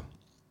da.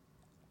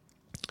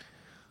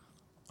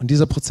 Und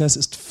dieser Prozess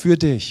ist für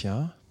dich,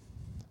 ja?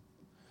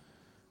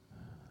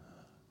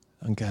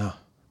 Danke, Herr.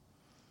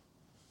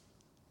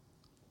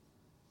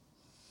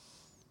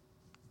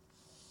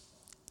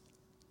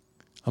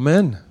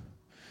 Amen.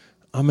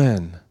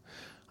 Amen.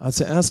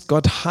 Also zuerst,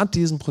 Gott hat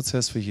diesen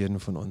Prozess für jeden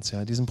von uns,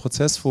 ja, diesen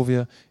Prozess, wo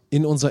wir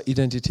in unserer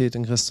Identität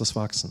in Christus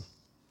wachsen.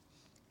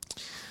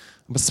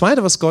 Und das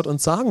Zweite, was Gott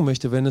uns sagen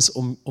möchte, wenn es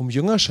um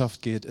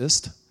Jüngerschaft geht,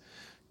 ist,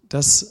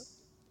 dass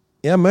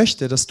er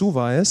möchte, dass du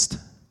weißt,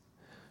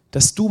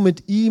 dass du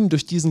mit ihm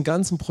durch diesen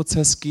ganzen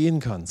Prozess gehen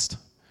kannst.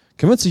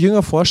 Können wir uns die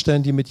Jünger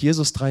vorstellen, die mit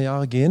Jesus 3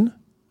 Jahre gehen?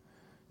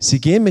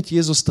 Sie gehen mit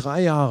Jesus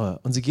 3 Jahre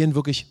und sie gehen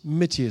wirklich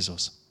mit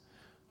Jesus.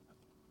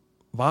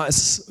 War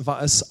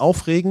es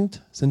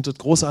aufregend? Sind dort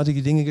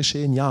großartige Dinge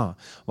geschehen? Ja.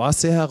 War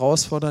es sehr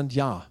herausfordernd?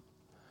 Ja.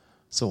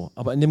 So,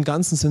 aber in dem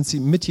Ganzen sind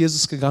sie mit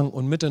Jesus gegangen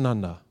und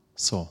miteinander.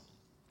 So.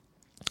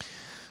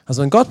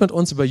 Also wenn Gott mit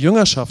uns über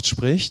Jüngerschaft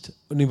spricht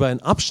und über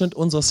einen Abschnitt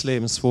unseres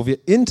Lebens, wo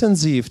wir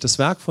intensiv das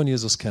Werk von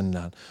Jesus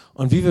kennenlernen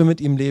und wie wir mit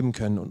ihm leben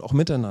können und auch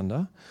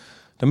miteinander,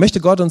 dann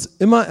möchte Gott uns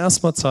immer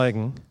erstmal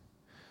zeigen,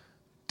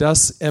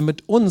 dass er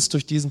mit uns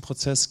durch diesen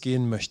Prozess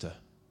gehen möchte.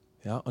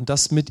 Ja, und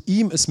dass mit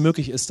ihm es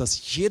möglich ist,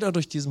 dass jeder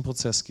durch diesen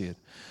Prozess geht.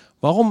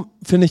 Warum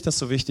finde ich das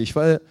so wichtig?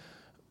 Weil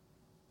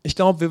ich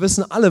glaube, wir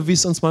wissen alle, wie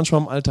es uns manchmal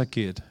im Alltag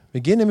geht.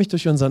 Wir gehen nämlich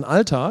durch unseren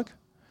Alltag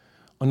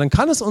und dann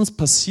kann es uns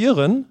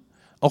passieren,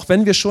 auch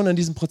wenn wir schon in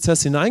diesen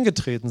Prozess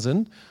hineingetreten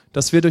sind,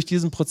 dass wir durch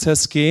diesen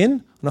Prozess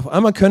gehen und auf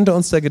einmal könnte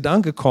uns der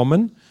Gedanke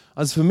kommen,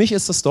 also für mich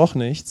ist das doch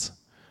nichts.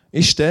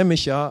 Ich stelle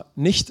mich ja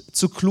nicht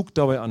zu klug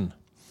dabei an.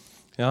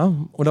 Ja,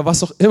 oder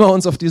was auch immer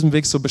uns auf diesem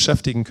Weg so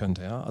beschäftigen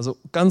könnte. Ja? Also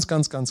ganz,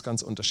 ganz, ganz,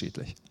 ganz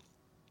unterschiedlich.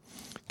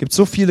 Es gibt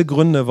so viele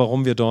Gründe,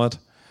 warum wir dort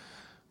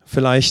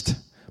vielleicht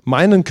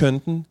meinen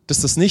könnten,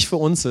 dass das nicht für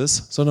uns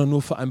ist, sondern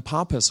nur für ein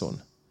paar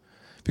Personen.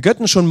 Wir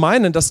könnten schon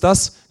meinen, dass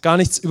das gar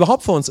nichts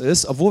überhaupt für uns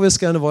ist, obwohl wir es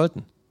gerne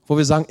wollten. Wo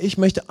wir sagen, ich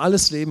möchte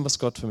alles leben, was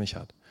Gott für mich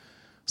hat.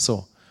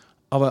 So,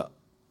 aber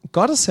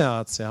Gottes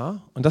Herz,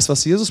 ja, und das,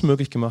 was Jesus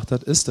möglich gemacht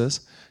hat, ist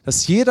es,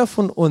 dass jeder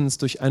von uns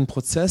durch einen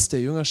Prozess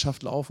der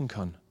Jüngerschaft laufen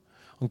kann.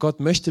 Und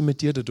Gott möchte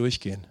mit dir da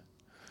durchgehen.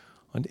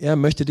 Und er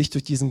möchte dich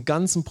durch diesen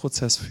ganzen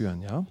Prozess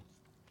führen, ja.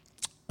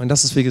 Und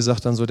das ist, wie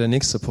gesagt, dann so der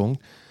nächste Punkt,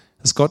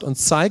 dass Gott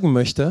uns zeigen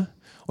möchte,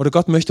 oder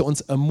Gott möchte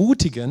uns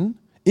ermutigen,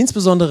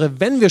 insbesondere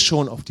wenn wir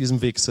schon auf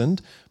diesem Weg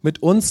sind,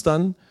 mit uns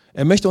dann,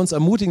 er möchte uns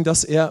ermutigen,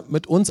 dass er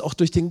mit uns auch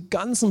durch den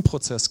ganzen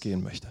Prozess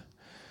gehen möchte.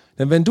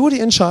 Denn wenn du die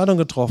Entscheidung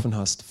getroffen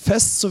hast,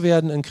 fest zu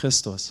werden in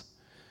Christus,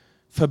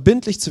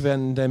 verbindlich zu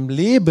werden in deinem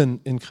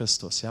Leben in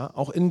Christus, ja,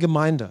 auch in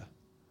Gemeinde,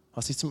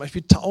 hast dich zum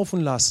Beispiel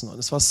taufen lassen und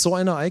es war so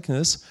ein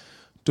Ereignis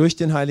durch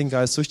den Heiligen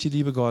Geist, durch die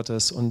Liebe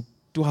Gottes und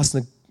du hast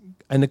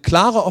eine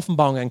klare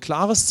Offenbarung, ein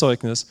klares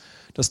Zeugnis,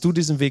 dass du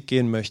diesen Weg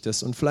gehen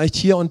möchtest und vielleicht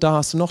hier und da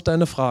hast du noch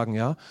deine Fragen,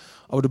 ja,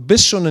 aber du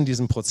bist schon in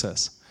diesem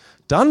Prozess.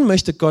 Dann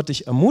möchte Gott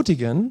dich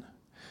ermutigen,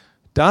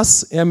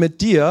 dass er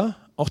mit dir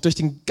auch durch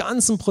den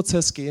ganzen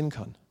Prozess gehen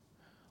kann.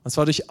 Und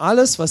zwar durch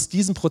alles, was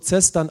diesen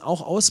Prozess dann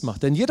auch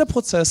ausmacht. Denn jeder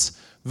Prozess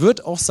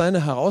wird auch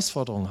seine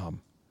Herausforderungen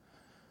haben.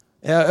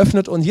 Er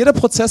eröffnet uns, jeder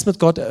Prozess mit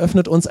Gott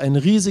eröffnet uns einen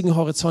riesigen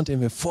Horizont, den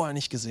wir vorher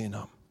nicht gesehen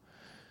haben.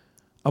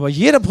 Aber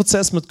jeder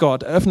Prozess mit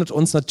Gott eröffnet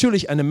uns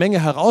natürlich eine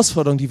Menge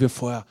Herausforderungen, die wir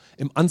vorher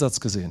im Ansatz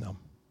gesehen haben.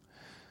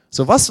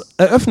 So, was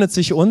eröffnet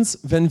sich uns,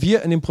 wenn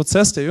wir in den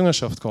Prozess der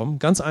Jüngerschaft kommen?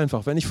 Ganz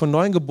einfach, wenn ich von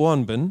neuem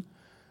geboren bin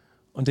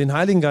und den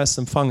Heiligen Geist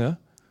empfange,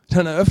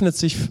 dann eröffnet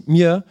sich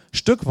mir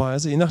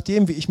stückweise, je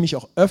nachdem, wie ich mich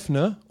auch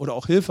öffne oder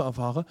auch Hilfe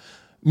erfahre,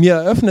 mir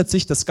eröffnet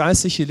sich das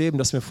geistliche Leben,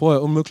 das mir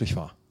vorher unmöglich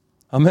war.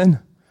 Amen.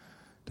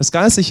 Das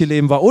geistliche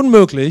Leben war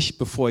unmöglich,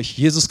 bevor ich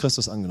Jesus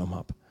Christus angenommen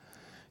habe.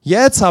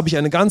 Jetzt habe ich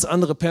eine ganz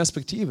andere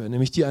Perspektive,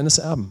 nämlich die eines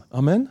Erben.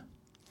 Amen.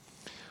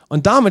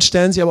 Und damit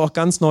stellen sich aber auch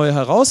ganz neue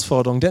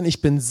Herausforderungen, denn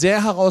ich bin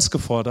sehr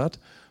herausgefordert,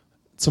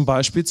 zum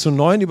Beispiel zu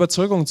neuen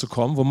Überzeugungen zu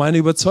kommen, wo meine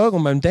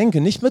Überzeugung, mein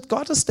Denken nicht mit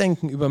Gottes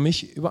Denken über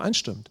mich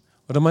übereinstimmt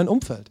oder mein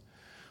Umfeld,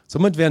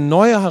 Somit werden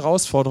neue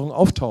Herausforderungen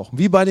auftauchen,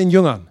 wie bei den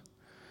Jüngern.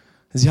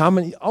 Sie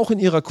haben auch in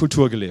ihrer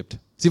Kultur gelebt.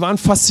 Sie waren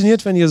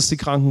fasziniert, wenn Jesus die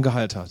Kranken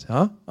geheilt hat.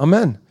 Ja?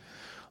 Amen.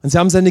 Und sie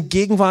haben seine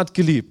Gegenwart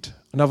geliebt.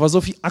 Und da war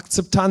so viel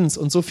Akzeptanz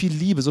und so viel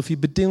Liebe, so viel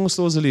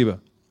bedingungslose Liebe.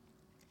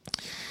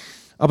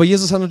 Aber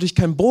Jesus hat natürlich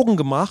keinen Bogen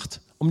gemacht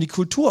um die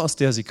Kultur, aus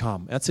der sie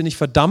kamen. Er hat sie nicht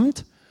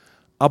verdammt,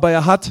 aber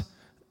er hat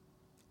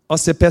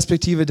aus der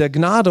Perspektive der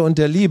Gnade und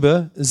der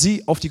Liebe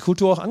sie auf die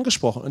Kultur auch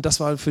angesprochen. Und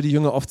das war für die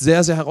Jünger oft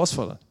sehr, sehr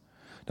herausfordernd.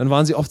 Dann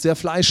waren sie oft sehr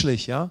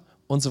fleischlich, ja,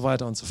 und so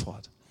weiter und so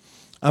fort.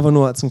 Einfach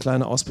nur als ein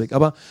kleiner Ausblick.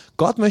 Aber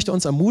Gott möchte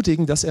uns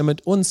ermutigen, dass er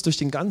mit uns durch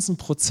den ganzen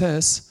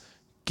Prozess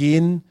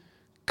gehen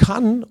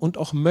kann und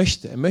auch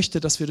möchte. Er möchte,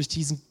 dass wir durch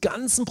diesen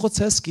ganzen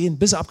Prozess gehen,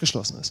 bis er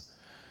abgeschlossen ist.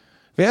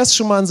 Wer ist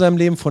schon mal in seinem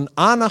Leben von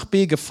A nach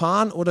B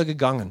gefahren oder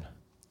gegangen?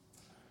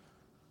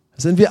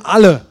 Das sind wir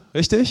alle,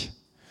 richtig?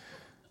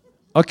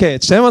 Okay,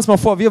 jetzt stellen wir uns mal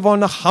vor, wir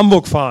wollen nach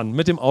Hamburg fahren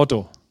mit dem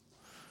Auto.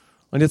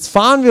 Und jetzt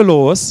fahren wir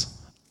los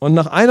und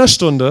nach einer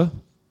Stunde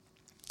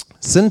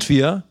sind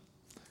wir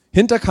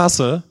hinter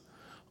Kassel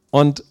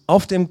und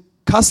auf den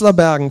Kasseler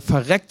Bergen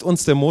verreckt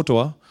uns der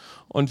Motor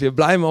und wir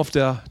bleiben auf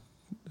der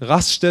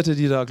Raststätte,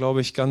 die da,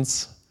 glaube ich,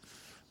 ganz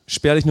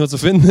spärlich nur zu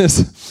finden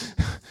ist.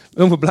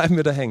 Irgendwo bleiben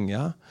wir da hängen,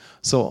 ja?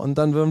 So, und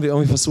dann würden wir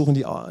irgendwie versuchen,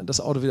 das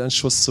Auto wieder in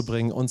Schuss zu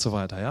bringen und so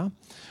weiter, ja?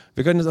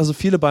 Wir können jetzt also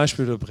viele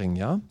Beispiele bringen,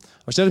 ja?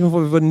 Aber stellt euch mal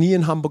vor, wir würden nie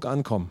in Hamburg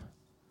ankommen.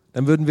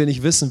 Dann würden wir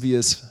nicht wissen, wie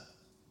es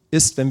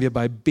ist, wenn wir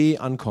bei B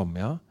ankommen,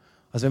 ja?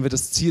 Also wenn wir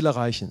das Ziel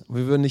erreichen. Und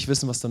wir würden nicht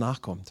wissen, was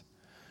danach kommt.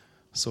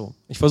 So,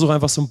 ich versuche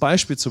einfach so ein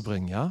Beispiel zu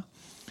bringen, ja?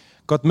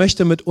 Gott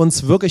möchte mit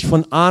uns wirklich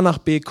von A nach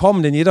B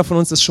kommen, denn jeder von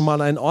uns ist schon mal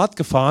an einen Ort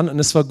gefahren und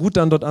es war gut,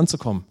 dann dort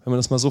anzukommen, wenn man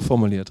das mal so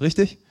formuliert,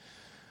 richtig?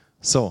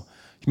 So,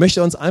 ich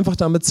möchte uns einfach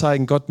damit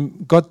zeigen,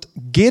 Gott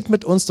geht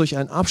mit uns durch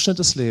einen Abschnitt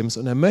des Lebens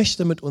und er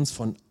möchte mit uns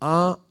von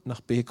A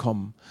nach B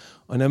kommen.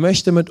 Und er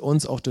möchte mit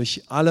uns auch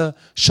durch alle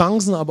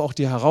Chancen, aber auch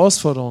die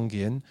Herausforderungen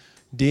gehen,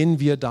 denen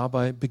wir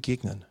dabei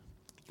begegnen.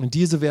 Und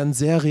diese werden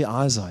sehr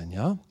real sein,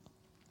 ja?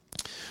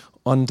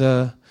 Und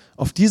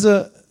auf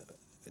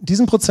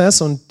diesen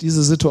Prozess und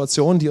diese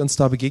Situation, die uns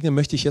da begegnen,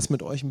 möchte ich jetzt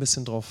mit euch ein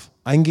bisschen drauf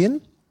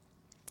eingehen.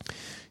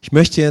 Ich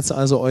möchte jetzt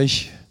also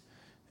euch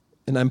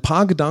in ein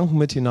paar Gedanken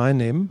mit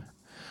hineinnehmen,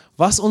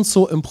 was uns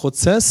so im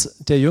Prozess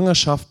der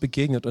Jüngerschaft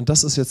begegnet. Und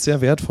das ist jetzt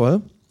sehr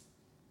wertvoll.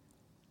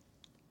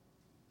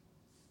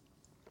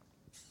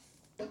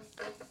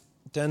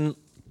 Denn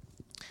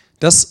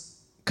das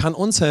kann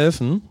uns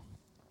helfen,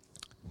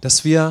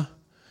 dass wir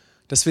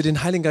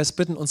den Heiligen Geist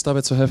bitten, uns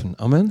dabei zu helfen.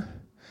 Amen.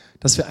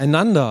 Dass wir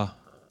einander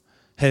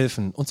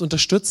helfen, uns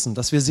unterstützen,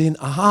 dass wir sehen,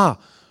 aha,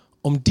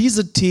 um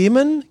diese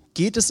Themen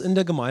geht es in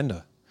der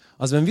Gemeinde.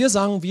 Also wenn wir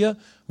sagen, wir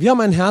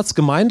haben ein Herz,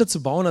 Gemeinde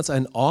zu bauen als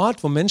einen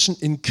Ort, wo Menschen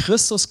in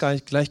Christus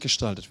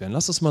gleichgestaltet werden.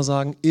 Lass uns mal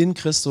sagen, in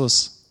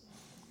Christus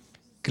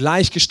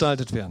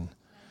gleichgestaltet werden.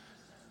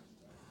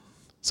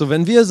 So,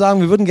 wenn wir sagen,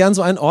 wir würden gerne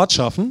so einen Ort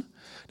schaffen,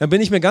 dann bin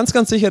ich mir ganz,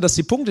 ganz sicher, dass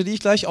die Punkte, die ich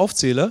gleich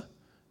aufzähle,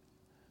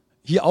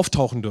 hier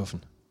auftauchen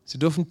dürfen. Sie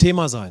dürfen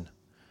Thema sein.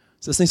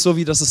 Es ist nicht so,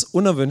 wie dass es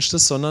unerwünscht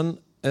ist, sondern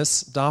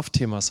es darf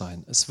Thema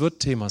sein. Es wird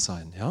Thema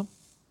sein, ja?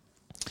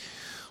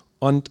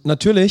 Und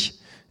natürlich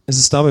ist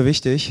es dabei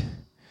wichtig,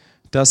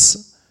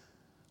 dass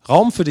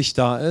Raum für dich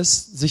da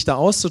ist, sich da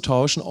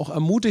auszutauschen, auch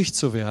ermutigt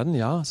zu werden,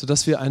 ja,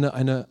 sodass wir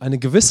eine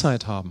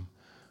Gewissheit haben,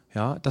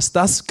 ja, dass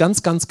das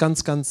ganz, ganz,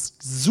 ganz, ganz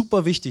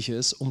super wichtig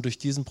ist, um durch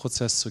diesen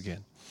Prozess zu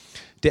gehen.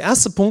 Der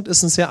erste Punkt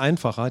ist ein sehr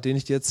einfacher, den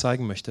ich dir jetzt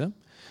zeigen möchte,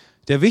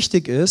 der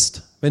wichtig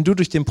ist, wenn du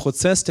durch den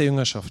Prozess der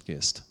Jüngerschaft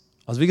gehst.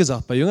 Also wie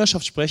gesagt, bei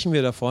Jüngerschaft sprechen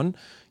wir davon,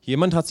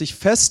 jemand hat sich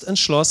fest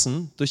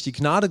entschlossen, durch die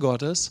Gnade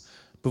Gottes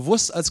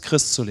bewusst als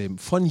Christ zu leben,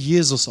 von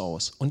Jesus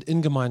aus und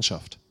in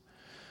Gemeinschaft.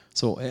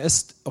 So, er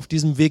ist auf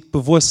diesem Weg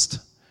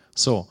bewusst.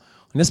 So,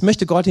 und jetzt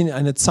möchte Gott ihn in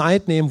eine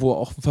Zeit nehmen, wo er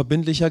auch in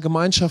verbindlicher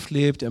Gemeinschaft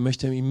lebt. Er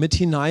möchte ihn mit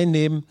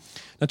hineinnehmen,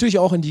 natürlich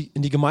auch in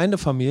die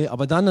Gemeindefamilie,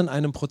 aber dann in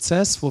einem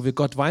Prozess, wo wir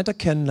Gott weiter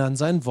kennenlernen,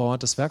 sein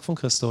Wort, das Werk von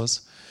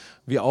Christus,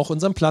 wir auch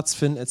unseren Platz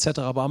finden etc.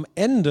 Aber am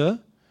Ende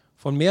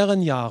von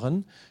mehreren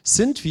Jahren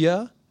sind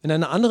wir in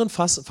einer anderen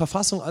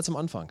Verfassung als am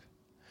Anfang.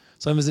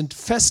 Sondern wir sind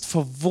fest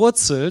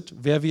verwurzelt,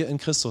 wer wir in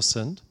Christus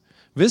sind,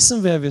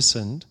 wissen, wer wir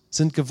sind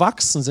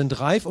gewachsen, sind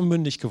reif und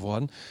mündig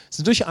geworden,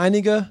 sind durch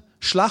einige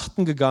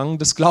Schlachten gegangen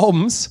des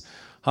Glaubens,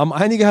 haben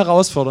einige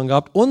Herausforderungen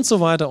gehabt und so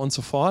weiter und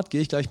so fort,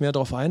 gehe ich gleich mehr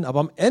darauf ein, aber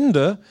am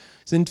Ende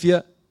sind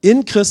wir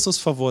in Christus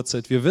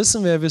verwurzelt, wir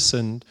wissen, wer wir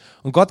sind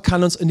und Gott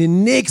kann uns in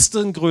den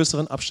nächsten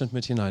größeren Abschnitt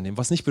mit hineinnehmen,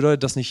 was nicht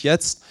bedeutet, dass nicht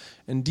jetzt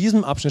in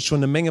diesem Abschnitt schon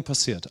eine Menge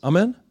passiert.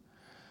 Amen?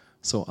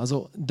 So,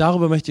 also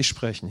darüber möchte ich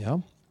sprechen, ja.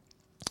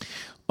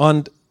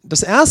 Und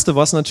das Erste,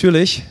 was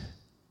natürlich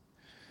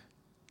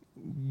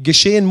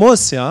geschehen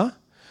muss, ja,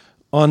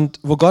 und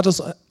wo Gott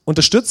uns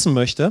unterstützen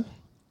möchte,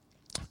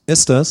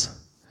 ist es,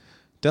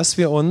 dass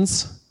wir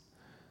uns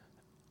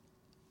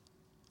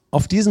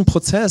auf diesen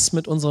Prozess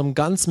mit unserem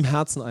ganzen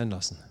Herzen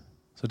einlassen.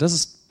 So, das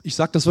ist, ich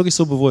sage das wirklich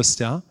so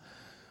bewusst, ja.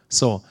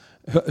 So,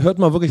 hört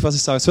mal wirklich, was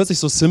ich sage. Es hört sich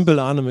so simpel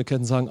an und wir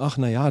können sagen, ach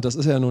naja, das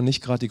ist ja nun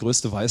nicht gerade die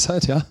größte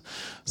Weisheit, ja.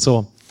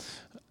 So,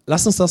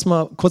 lass uns das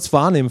mal kurz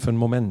wahrnehmen für einen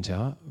Moment.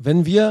 Ja?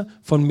 Wenn wir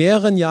von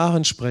mehreren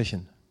Jahren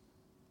sprechen,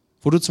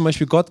 wo du zum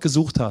Beispiel Gott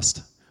gesucht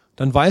hast,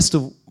 dann weißt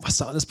du, was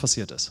da alles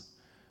passiert ist.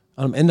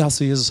 Und am Ende hast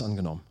du Jesus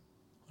angenommen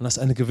und hast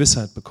eine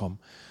Gewissheit bekommen.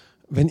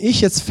 Wenn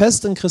ich jetzt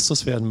fest in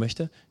Christus werden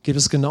möchte, gibt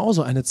es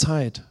genauso eine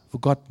Zeit, wo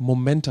Gott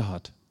Momente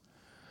hat.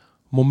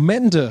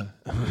 Momente,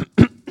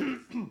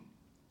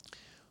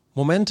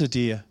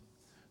 die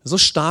so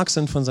stark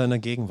sind von seiner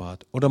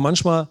Gegenwart oder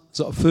manchmal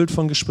so erfüllt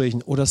von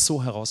Gesprächen oder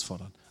so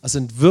herausfordernd. Das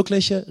sind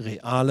wirkliche,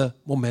 reale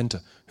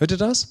Momente. Hört ihr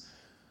das?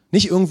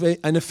 Nicht irgendwie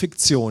eine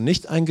Fiktion,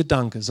 nicht ein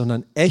Gedanke,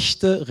 sondern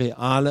echte,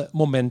 reale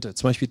Momente.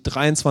 Zum Beispiel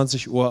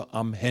 23 Uhr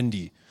am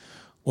Handy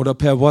oder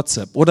per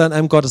WhatsApp oder in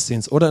einem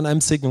Gottesdienst oder in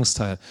einem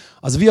Segnungsteil.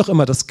 Also wie auch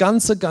immer, das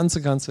ganze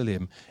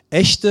Leben.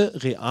 Echte,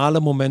 reale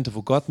Momente,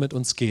 wo Gott mit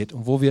uns geht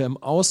und wo wir im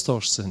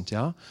Austausch sind,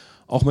 ja,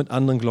 auch mit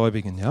anderen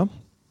Gläubigen, ja.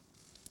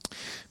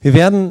 Wir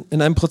werden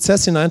in einen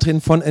Prozess hineintreten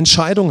von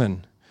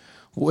Entscheidungen,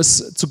 wo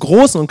es zu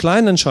großen und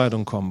kleinen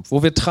Entscheidungen kommt,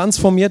 wo wir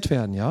transformiert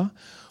werden, ja,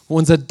 wo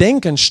unser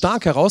Denken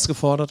stark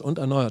herausgefordert und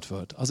erneuert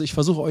wird. Also ich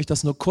versuche euch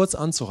das nur kurz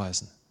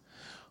anzureißen.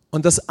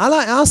 Und das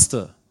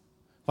allererste,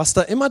 was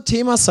da immer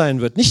Thema sein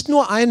wird, nicht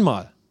nur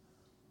einmal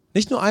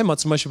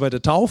zum Beispiel bei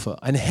der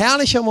Taufe, ein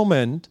herrlicher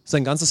Moment,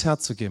 sein ganzes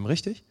Herz zu geben,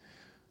 richtig?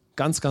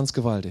 Ganz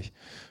gewaltig.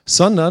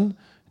 Sondern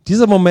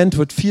dieser Moment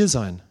wird viel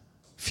sein,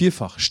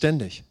 vielfach,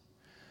 ständig.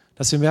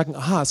 Dass wir merken,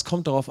 aha, es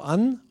kommt darauf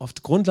an, auf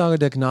der Grundlage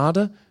der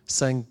Gnade,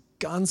 sein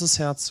ganzes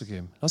Herz zu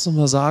geben. Lass uns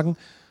mal sagen,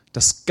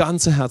 das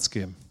ganze Herz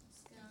geben.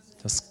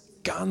 Das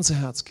ganze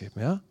Herz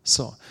geben, ja?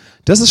 So.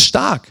 Das ist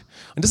stark.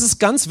 Und das ist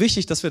ganz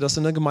wichtig, dass wir das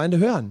in der Gemeinde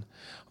hören.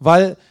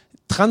 Weil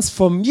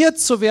transformiert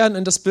zu werden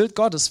in das Bild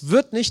Gottes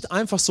wird nicht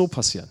einfach so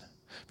passieren.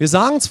 Wir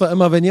sagen zwar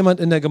immer, wenn jemand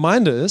in der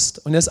Gemeinde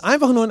ist und er ist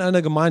einfach nur in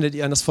einer Gemeinde,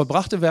 die an das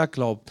vollbrachte Werk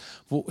glaubt,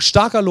 wo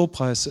starker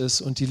Lobpreis ist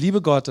und die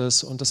Liebe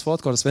Gottes und das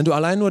Wort Gottes, wenn du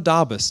allein nur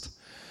da bist,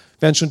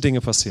 werden schon Dinge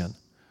passieren,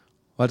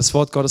 weil das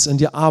Wort Gottes in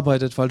dir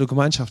arbeitet, weil du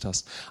Gemeinschaft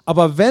hast.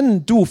 Aber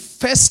wenn du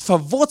fest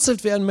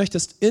verwurzelt werden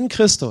möchtest in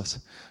Christus,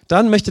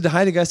 dann möchte der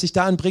Heilige Geist dich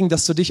dahin bringen,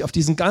 dass du dich auf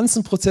diesen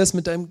ganzen Prozess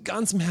mit deinem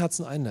ganzen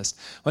Herzen einlässt.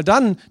 Weil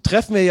dann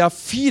treffen wir ja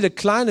viele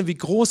kleine wie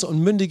große und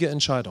mündige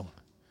Entscheidungen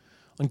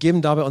und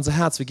geben dabei unser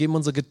Herz, wir geben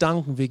unsere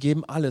Gedanken, wir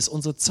geben alles,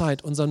 unsere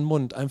Zeit, unseren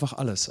Mund, einfach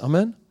alles.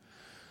 Amen?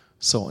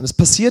 So, und es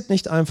passiert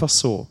nicht einfach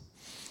so.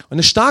 Und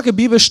eine starke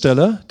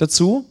Bibelstelle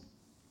dazu,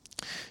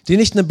 die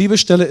nicht eine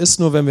Bibelstelle ist,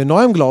 nur wenn wir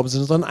neu im Glauben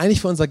sind, sondern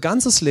eigentlich für unser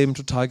ganzes Leben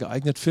total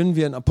geeignet, finden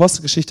wir in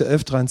Apostelgeschichte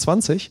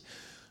 11,23.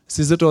 Das ist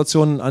die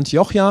Situation in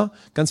Antiochia.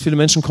 Ganz viele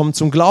Menschen kommen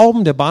zum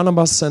Glauben. Der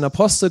Barnabas ist ein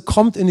Apostel,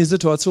 kommt in die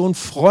Situation,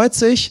 freut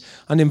sich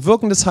an dem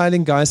Wirken des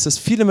Heiligen Geistes.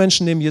 Viele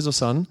Menschen nehmen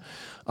Jesus an.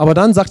 Aber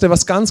dann sagt er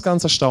was ganz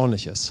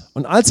Erstaunliches.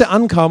 Und als er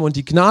ankam und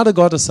die Gnade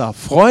Gottes sah,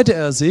 freute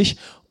er sich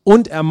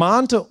und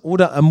ermahnte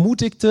oder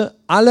ermutigte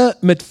alle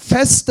mit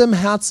festem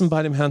Herzen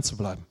bei dem Herrn zu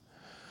bleiben.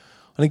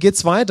 Und dann geht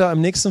es weiter im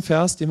nächsten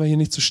Vers, den wir hier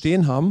nicht zu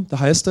stehen haben. Da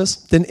heißt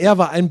es, denn er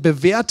war ein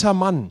bewährter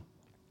Mann.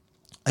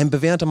 Ein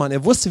bewährter Mann.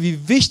 Er wusste,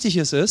 wie wichtig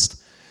es ist,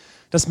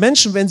 dass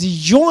Menschen, wenn sie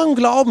jung im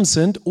Glauben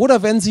sind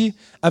oder wenn sie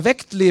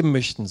erweckt leben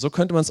möchten, so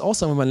könnte man es auch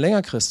sagen, wenn man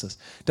länger Christ ist,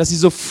 dass sie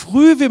so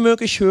früh wie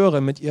möglich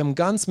hören, mit ihrem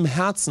ganzen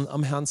Herzen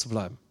am Herrn zu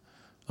bleiben.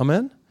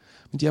 Amen?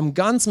 Mit ihrem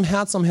ganzen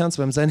Herzen am Herrn zu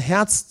bleiben, sein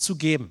Herz zu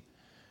geben.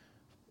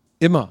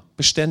 Immer,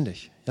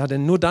 beständig. Ja,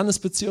 denn nur dann ist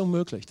Beziehung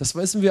möglich. Das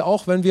wissen wir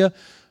auch, wenn wir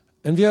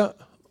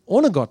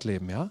ohne Gott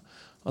leben. Ja?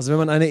 Also wenn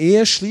man eine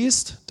Ehe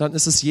schließt, dann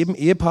ist es jedem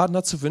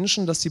Ehepartner zu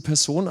wünschen, dass die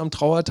Person am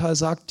Trauerteil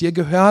sagt, dir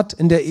gehört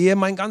in der Ehe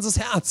mein ganzes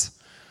Herz.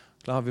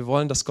 Klar, wir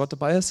wollen, dass Gott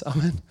dabei ist,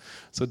 Amen,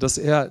 so dass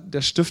er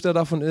der Stifter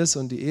davon ist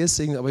und die Ehe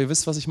segnet, aber ihr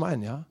wisst, was ich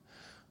meine, ja?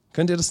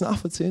 Könnt ihr das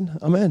nachvollziehen?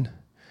 Amen.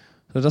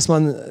 So, dass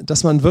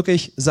man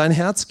wirklich sein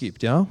Herz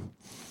gibt, ja?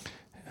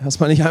 Dass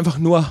man nicht einfach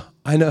nur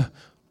eine,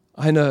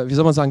 wie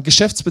soll man sagen,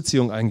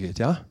 Geschäftsbeziehung eingeht,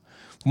 ja?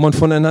 Wo man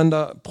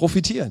voneinander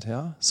profitiert,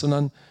 ja?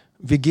 Sondern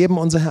wir geben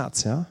unser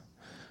Herz, ja?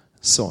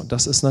 So,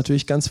 das ist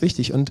natürlich ganz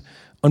wichtig. Und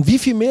wie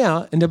viel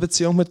mehr in der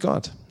Beziehung mit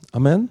Gott?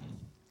 Amen.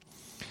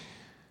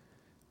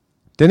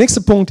 Der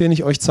nächste Punkt, den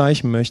ich euch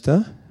zeigen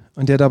möchte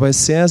und der dabei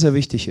sehr, sehr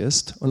wichtig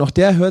ist, und auch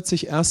der hört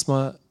sich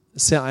erstmal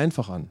sehr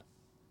einfach an.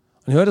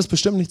 Und ihr hört es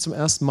bestimmt nicht zum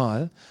ersten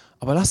Mal,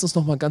 aber lasst uns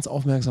nochmal ganz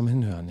aufmerksam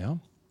hinhören. Ja?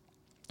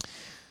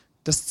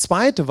 Das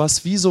Zweite,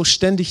 was wie so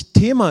ständig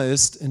Thema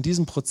ist in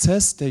diesem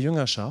Prozess der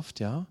Jüngerschaft,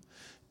 ja,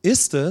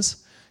 ist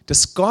es,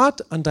 dass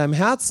Gott an deinem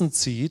Herzen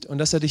zieht und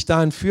dass er dich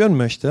dahin führen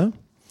möchte,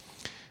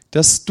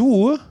 dass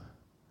du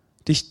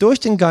dich durch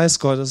den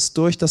Geist Gottes,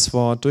 durch das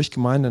Wort, durch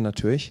Gemeinde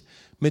natürlich,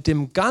 mit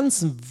dem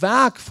ganzen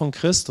Werk von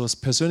Christus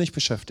persönlich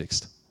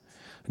beschäftigst.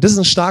 Das ist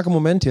ein starker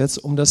Moment jetzt,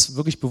 um das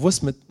wirklich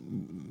bewusst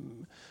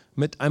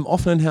mit einem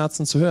offenen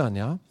Herzen zu hören.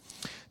 Ja?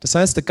 Das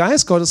heißt, der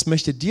Geist Gottes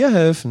möchte dir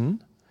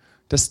helfen,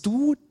 dass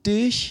du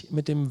dich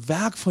mit dem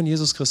Werk von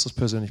Jesus Christus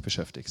persönlich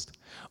beschäftigst.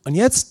 Und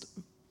jetzt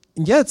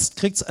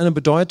kriegt es eine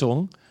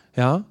Bedeutung,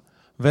 ja,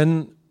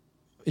 wenn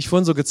ich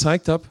vorhin so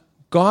gezeigt habe,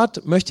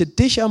 Gott möchte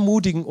dich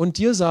ermutigen und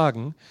dir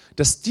sagen,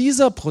 dass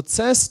dieser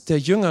Prozess der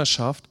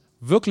Jüngerschaft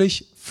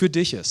wirklich für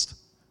dich ist.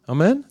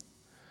 Amen?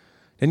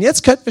 Denn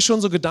jetzt könnten wir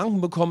schon so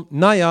Gedanken bekommen,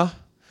 naja,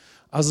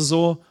 also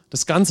so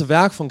das ganze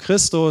Werk von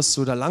Christus,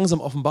 so da langsam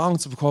Offenbarung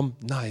zu bekommen,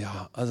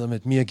 naja, also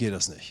mit mir geht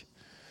das nicht.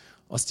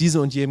 Aus diesen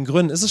und jedem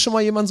Gründen. Ist es schon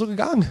mal jemand so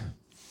gegangen?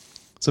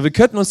 So, wir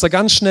könnten uns da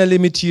ganz schnell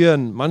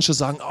limitieren. Manche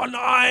sagen, oh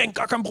nein,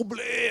 gar kein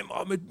Problem,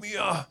 oh, mit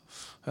mir.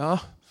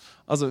 Ja,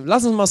 also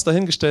lass uns mal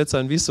dahingestellt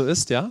sein, wie es so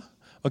ist, ja?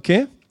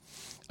 Okay?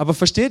 Aber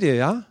versteht ihr,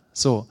 ja?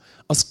 So,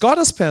 aus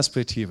Gottes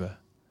Perspektive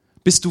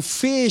bist du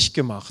fähig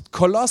gemacht.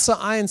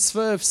 Kolosser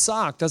 1,12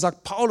 sagt, da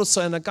sagt Paulus zu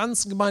einer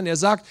ganzen Gemeinde, er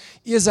sagt,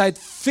 ihr seid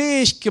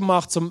fähig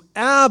gemacht zum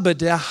Erbe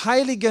der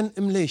Heiligen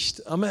im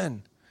Licht.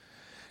 Amen.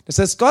 Das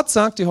heißt, Gott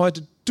sagt dir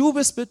heute, du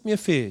bist mit mir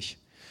fähig,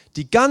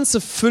 die ganze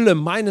Fülle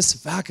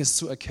meines Werkes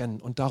zu erkennen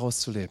und daraus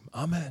zu leben.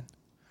 Amen.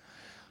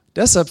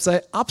 Deshalb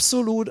sei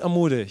absolut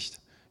ermutigt.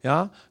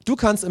 Ja? Du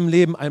kannst im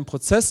Leben einen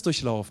Prozess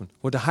durchlaufen,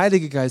 wo der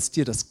Heilige Geist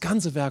dir das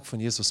ganze Werk von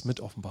Jesus mit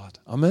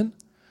offenbart. Amen.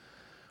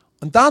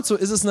 Und dazu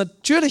ist es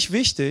natürlich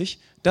wichtig,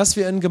 dass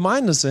wir in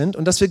Gemeinde sind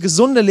und dass wir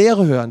gesunde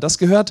Lehre hören. Das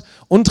gehört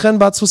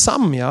untrennbar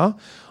zusammen, ja.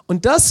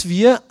 Und dass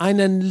wir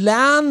einen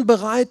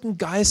lernbereiten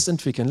Geist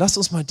entwickeln. Lasst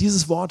uns mal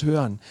dieses Wort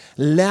hören.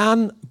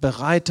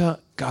 Lernbereiter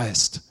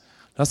Geist.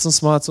 Lasst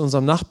uns mal zu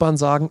unserem Nachbarn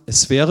sagen,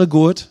 es wäre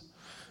gut,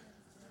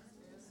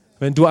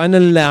 wenn du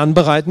einen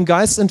lernbereiten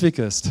Geist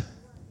entwickelst.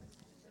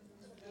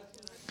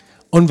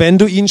 Und wenn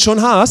du ihn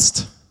schon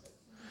hast,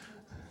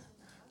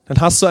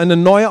 dann hast du eine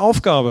neue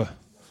Aufgabe.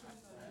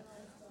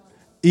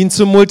 Ihn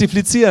zu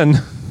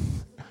multiplizieren.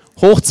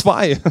 Hoch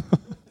 2.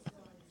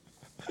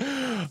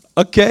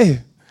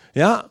 Okay.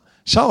 Ja,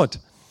 schaut.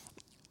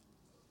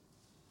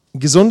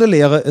 Gesunde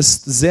Lehre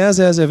ist sehr,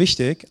 sehr, sehr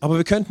wichtig, aber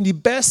wir könnten die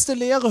beste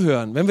Lehre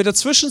hören. Wenn wir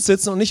dazwischen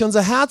sitzen und nicht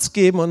unser Herz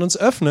geben und uns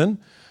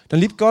öffnen, dann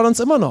liebt Gott uns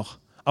immer noch.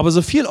 Aber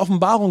so viel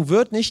Offenbarung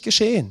wird nicht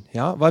geschehen,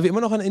 ja, weil wir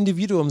immer noch ein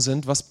Individuum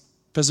sind, was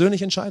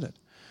persönlich entscheidet.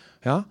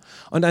 Ja?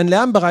 Und einen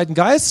lernbereiten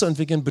Geist zu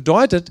entwickeln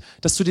bedeutet,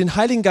 dass du den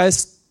Heiligen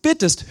Geist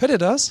bittest. Hört ihr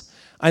das?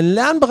 Einen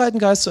lernbereiten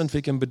Geist zu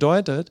entwickeln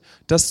bedeutet,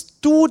 dass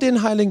du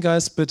den Heiligen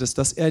Geist bittest,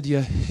 dass er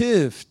dir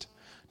hilft,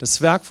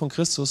 das Werk von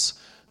Christus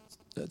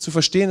zu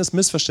verstehen, ist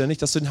missverständlich,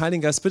 dass du den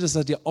Heiligen Geist bittest,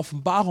 dass er dir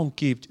Offenbarung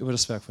gibt über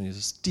das Werk von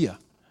Jesus. Dir.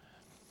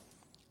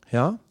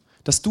 Ja?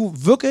 Dass du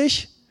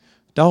wirklich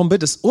darum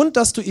bittest und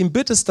dass du ihn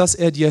bittest, dass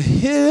er dir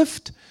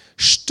hilft,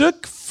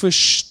 Stück für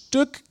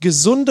Stück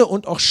gesunde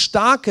und auch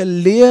starke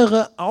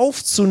Lehre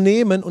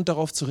aufzunehmen und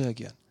darauf zu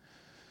reagieren.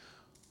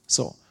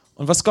 So.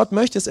 Und was Gott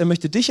möchte, ist, er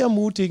möchte dich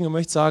ermutigen und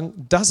möchte sagen,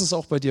 das ist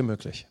auch bei dir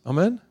möglich.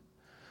 Amen.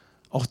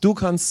 Auch du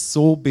kannst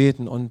so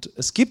beten und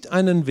es gibt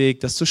einen Weg,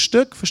 dass du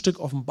Stück für Stück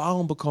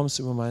Offenbarung bekommst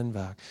über mein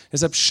Werk.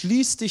 Deshalb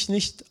schließ dich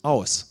nicht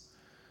aus.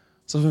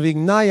 So von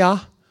wegen,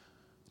 naja,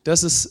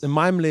 das ist in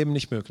meinem Leben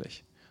nicht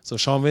möglich. So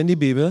schauen wir in die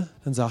Bibel,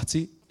 dann sagt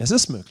sie, es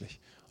ist möglich.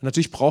 Und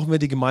natürlich brauchen wir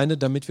die Gemeinde,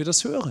 damit wir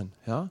das hören.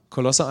 Ja?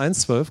 Kolosser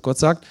 1,12, Gott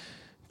sagt,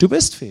 du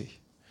bist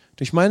fähig.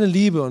 Durch meine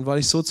Liebe und weil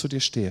ich so zu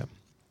dir stehe.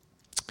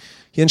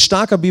 Hier ein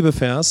starker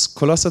Bibelvers,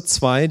 Kolosser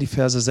 2, die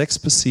Verse 6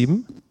 bis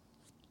 7.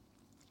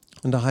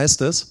 Und da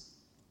heißt es,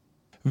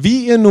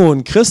 wie ihr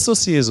nun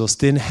Christus Jesus,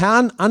 den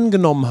Herrn,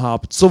 angenommen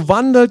habt, so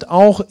wandelt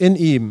auch in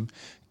ihm,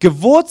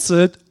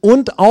 gewurzelt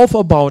und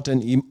auferbaut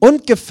in ihm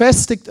und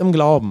gefestigt im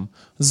Glauben,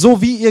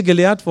 so wie ihr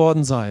gelehrt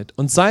worden seid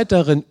und seid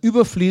darin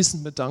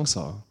überfließend mit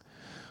Danksagen.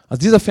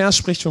 Also dieser Vers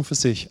spricht schon für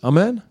sich.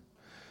 Amen.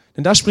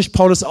 Denn da spricht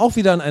Paulus auch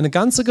wieder an eine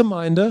ganze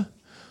Gemeinde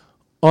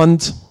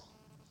und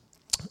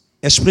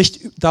er spricht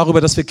darüber,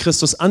 dass wir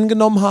Christus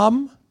angenommen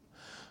haben.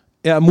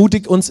 Er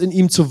ermutigt uns, in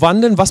ihm zu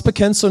wandeln. Was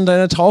bekennst du in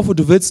deiner Taufe?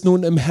 Du willst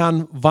nun im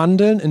Herrn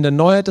wandeln, in der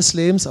Neuheit des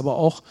Lebens, aber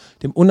auch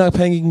dem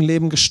unabhängigen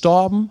Leben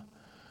gestorben.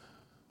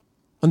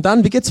 Und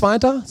dann, wie geht's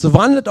weiter? So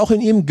wandelt auch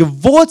in ihm,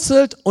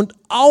 gewurzelt und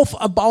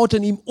auferbaut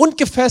in ihm und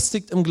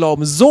gefestigt im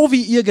Glauben, so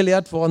wie ihr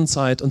gelehrt worden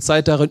seid und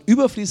seid darin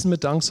überfließend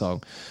mit Danksagen.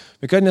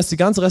 Wir können jetzt die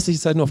ganze restliche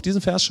Zeit nur auf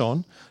diesen Vers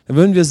schauen. Dann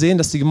würden wir sehen,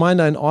 dass die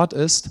Gemeinde ein Ort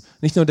ist,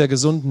 nicht nur der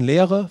gesunden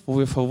Lehre, wo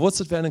wir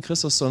verwurzelt werden in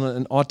Christus, sondern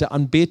ein Ort der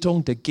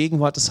Anbetung, der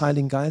Gegenwart des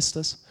Heiligen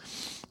Geistes,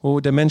 wo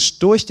der Mensch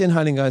durch den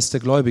Heiligen Geist, der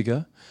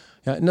Gläubige,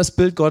 ja, in das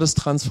Bild Gottes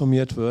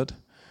transformiert wird,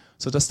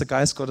 sodass der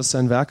Geist Gottes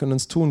sein Werk in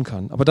uns tun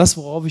kann. Aber das,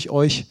 worauf ich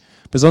euch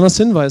besonders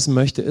hinweisen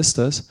möchte, ist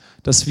es,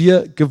 dass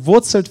wir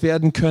gewurzelt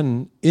werden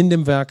können in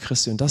dem Werk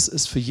Christi. Und das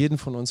ist für jeden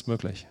von uns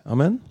möglich.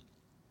 Amen.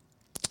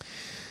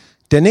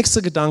 Der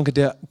nächste Gedanke,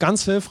 der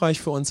ganz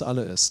hilfreich für uns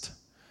alle ist,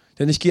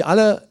 denn ich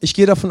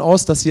gehe davon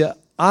aus, dass ihr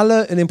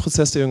alle in den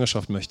Prozess der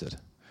Jüngerschaft möchtet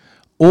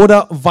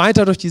oder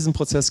weiter durch diesen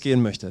Prozess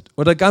gehen möchtet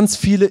oder ganz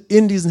viele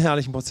in diesen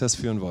herrlichen Prozess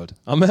führen wollt.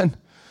 Amen.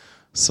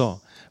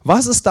 So,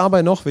 was ist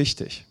dabei noch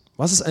wichtig?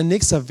 Was ist ein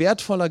nächster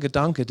wertvoller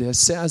Gedanke, der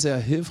sehr, sehr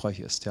hilfreich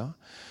ist, ja?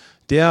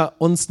 Der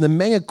uns eine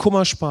Menge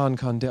Kummer sparen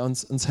kann, der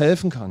uns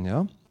helfen kann,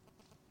 ja?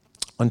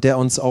 Und der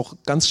uns auch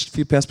ganz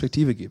viel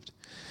Perspektive gibt.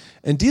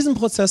 In diesem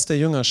Prozess der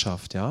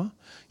Jüngerschaft, ja,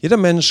 jeder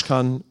Mensch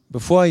kann,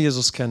 bevor er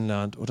Jesus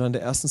kennenlernt oder in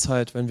der ersten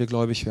Zeit, wenn wir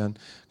gläubig werden,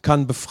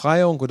 kann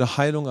Befreiung oder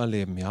Heilung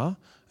erleben, ja,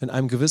 in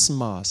einem gewissen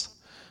Maß.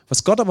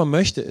 Was Gott aber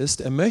möchte, ist,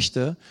 er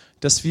möchte,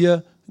 dass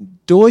wir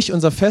durch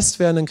unser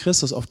Festwerden in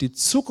Christus auf die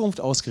Zukunft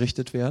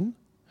ausgerichtet werden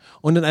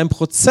und in einem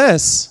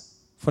Prozess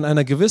von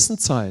einer gewissen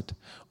Zeit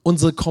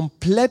unsere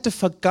komplette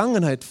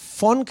Vergangenheit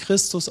von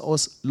Christus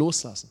aus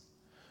loslassen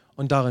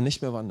und darin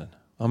nicht mehr wandeln.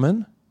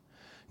 Amen.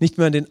 Nicht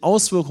mehr in den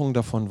Auswirkungen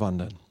davon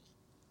wandeln.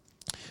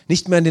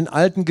 Nicht mehr in den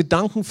alten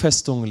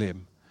Gedankenfestungen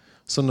leben,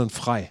 sondern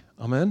frei.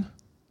 Amen.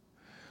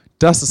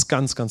 Das ist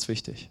ganz, ganz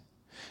wichtig.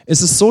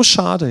 Es ist so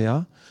schade,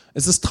 ja.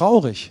 Es ist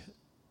traurig.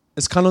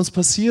 Es kann uns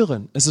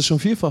passieren. Es ist schon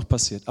vielfach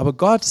passiert. Aber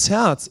Gottes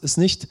Herz ist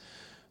nicht,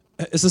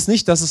 es ist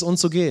nicht, dass es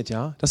uns so geht,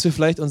 ja. Dass wir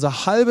vielleicht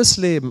unser halbes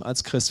Leben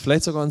als Christ,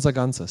 vielleicht sogar unser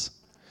ganzes,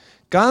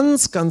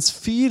 ganz, ganz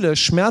viele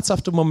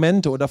schmerzhafte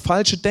Momente oder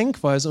falsche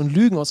Denkweisen und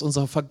Lügen aus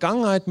unserer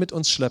Vergangenheit mit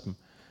uns schleppen,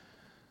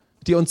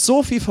 die uns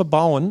so viel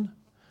verbauen,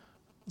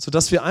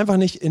 sodass wir einfach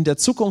nicht in der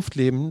Zukunft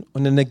leben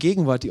und in der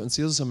Gegenwart, die uns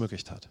Jesus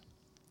ermöglicht hat.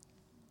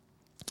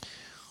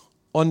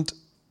 Und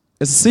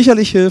es ist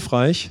sicherlich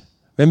hilfreich,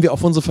 wenn wir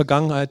auf unsere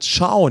Vergangenheit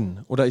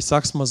schauen, oder ich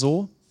sage es mal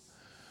so,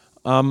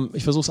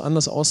 ich versuche es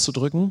anders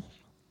auszudrücken,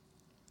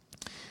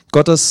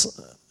 Gottes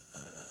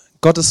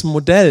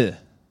Modell,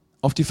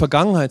 auf die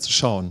Vergangenheit zu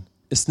schauen,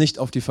 ist nicht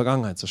auf die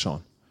Vergangenheit zu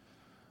schauen.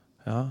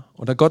 Ja?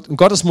 Oder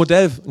Gottes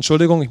Modell,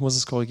 Entschuldigung, ich muss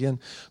es korrigieren,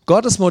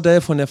 Gottes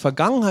Modell von der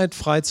Vergangenheit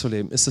frei zu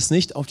leben, ist es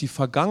nicht auf die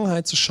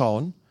Vergangenheit zu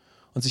schauen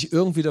und sich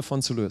irgendwie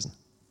davon zu lösen.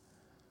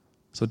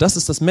 So, das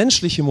ist das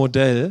menschliche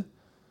Modell,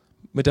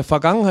 mit der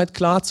Vergangenheit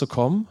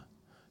klarzukommen,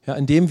 ja,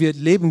 indem wir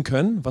leben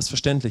können, was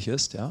verständlich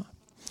ist, ja,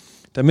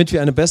 damit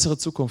wir eine bessere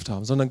Zukunft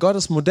haben. Sondern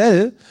Gottes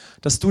Modell,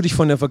 dass du dich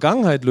von der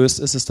Vergangenheit löst,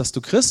 ist es, dass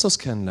du Christus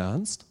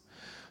kennenlernst,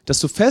 dass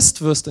du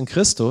fest wirst in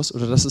Christus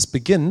oder dass es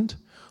beginnt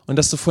und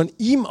dass du von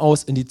ihm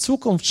aus in die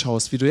Zukunft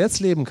schaust, wie du jetzt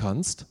leben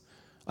kannst,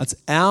 als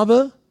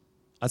Erbe,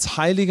 als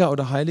Heiliger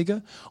oder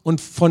Heilige,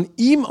 und von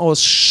ihm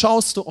aus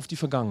schaust du auf die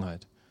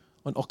Vergangenheit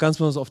und auch ganz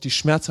besonders auf die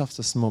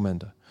schmerzhaftesten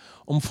Momente,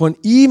 um von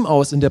ihm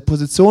aus in der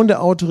Position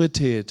der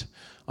Autorität,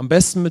 am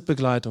besten mit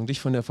Begleitung, dich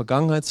von der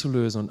Vergangenheit zu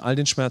lösen und all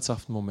den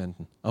schmerzhaften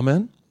Momenten.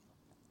 Amen.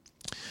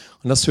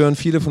 Und das hören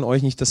viele von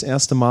euch nicht das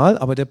erste Mal,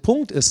 aber der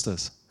Punkt ist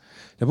es.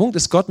 Der Punkt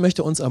ist, Gott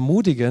möchte uns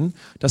ermutigen,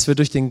 dass wir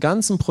durch den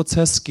ganzen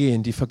Prozess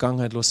gehen, die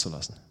Vergangenheit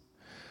loszulassen.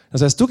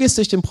 Das heißt, du gehst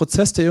durch den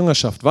Prozess der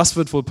Jüngerschaft. Was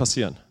wird wohl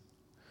passieren?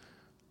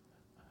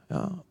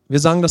 Ja, wir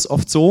sagen das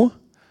oft so,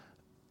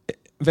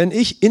 wenn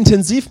ich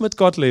intensiv mit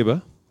Gott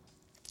lebe,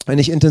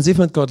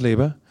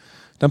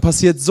 dann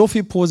passiert so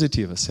viel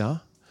Positives,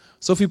 ja?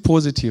 So viel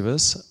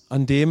Positives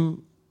an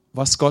dem,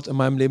 was Gott in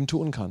meinem Leben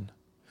tun kann.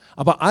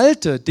 Aber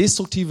alte,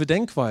 destruktive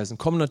Denkweisen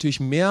kommen natürlich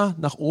mehr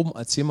nach oben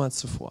als jemals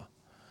zuvor.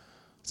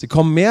 Sie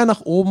kommen mehr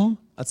nach oben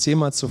als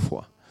jemals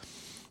zuvor.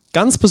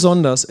 Ganz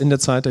besonders in der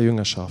Zeit der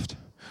Jüngerschaft.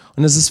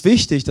 Und es ist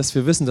wichtig, dass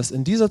wir wissen, dass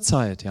in dieser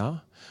Zeit,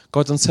 ja,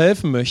 Gott uns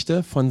helfen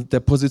möchte, von der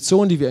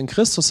Position, die wir in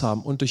Christus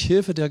haben und durch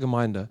Hilfe der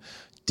Gemeinde,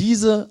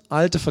 diese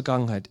alte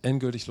Vergangenheit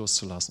endgültig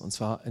loszulassen. Und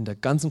zwar in der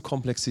ganzen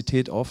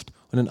Komplexität oft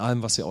und in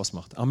allem, was sie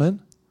ausmacht.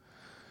 Amen.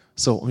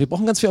 So, und wir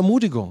brauchen ganz viel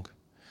Ermutigung.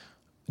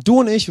 Du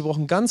und ich, wir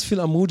brauchen ganz viel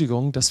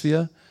Ermutigung, dass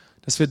wir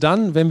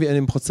dann, wenn wir in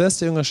dem Prozess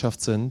der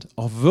Jüngerschaft sind,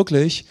 auch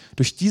wirklich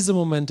durch diese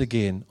Momente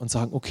gehen und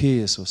sagen, okay,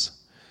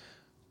 Jesus,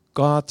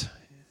 Gott,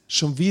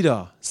 schon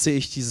wieder sehe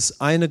ich dieses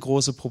eine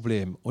große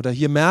Problem. Oder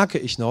hier merke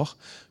ich noch,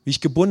 wie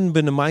ich gebunden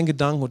bin in meinen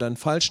Gedanken oder in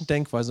falschen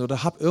Denkweisen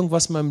oder habe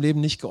irgendwas in meinem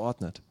Leben nicht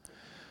geordnet.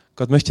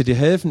 Gott möchte dir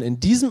helfen in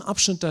diesem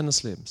Abschnitt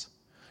deines Lebens,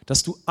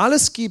 dass du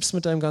alles gibst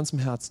mit deinem ganzen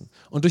Herzen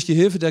und durch die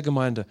Hilfe der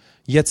Gemeinde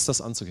jetzt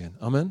das anzugehen.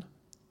 Amen.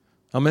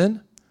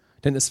 Amen.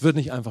 Denn es wird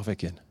nicht einfach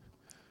weggehen.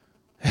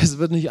 Es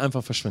wird nicht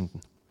einfach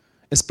verschwinden.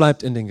 Es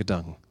bleibt in den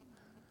Gedanken.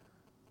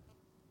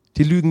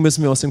 Die Lügen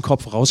müssen wir aus dem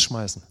Kopf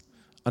rausschmeißen.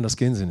 Anders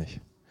gehen sie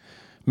nicht.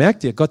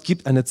 Merkt ihr, Gott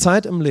gibt eine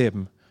Zeit im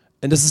Leben.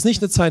 Und das ist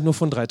nicht eine Zeit nur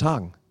von 3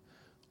 Tagen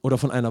oder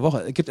von einer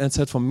Woche. Er gibt eine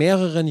Zeit von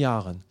mehreren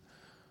Jahren.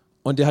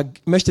 Und er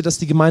möchte, dass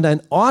die Gemeinde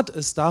ein Ort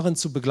ist, darin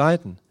zu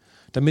begleiten,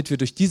 damit wir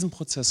durch diesen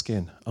Prozess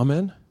gehen.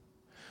 Amen.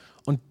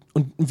 Und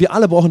wir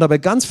alle brauchen dabei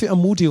ganz viel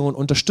Ermutigung und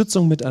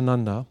Unterstützung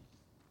miteinander,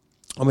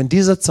 um in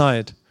dieser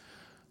Zeit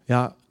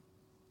ja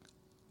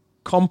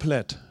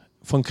komplett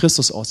von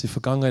Christus aus die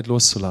Vergangenheit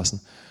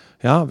loszulassen.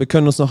 Ja, wir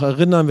können uns noch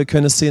erinnern, wir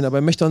können es sehen, aber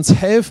er möchte uns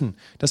helfen,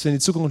 dass wir in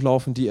die Zukunft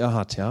laufen, die er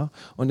hat. Ja?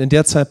 Und in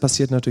der Zeit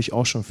passiert natürlich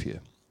auch schon viel.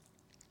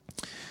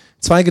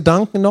 2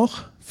 Gedanken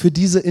noch für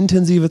diese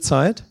intensive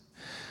Zeit.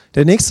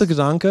 Der nächste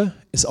Gedanke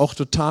ist auch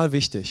total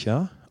wichtig.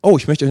 Ja? Oh,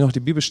 ich möchte euch noch die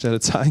Bibelstelle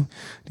zeigen,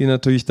 die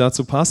natürlich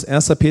dazu passt.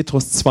 1.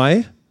 Petrus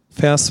 2,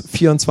 Vers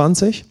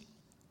 24.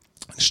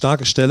 Eine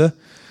starke Stelle,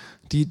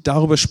 die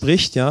darüber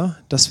spricht, ja,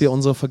 dass wir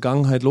unsere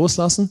Vergangenheit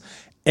loslassen.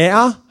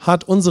 Er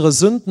hat unsere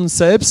Sünden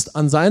selbst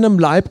an seinem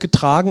Leib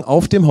getragen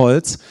auf dem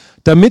Holz,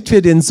 damit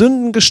wir den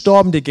Sünden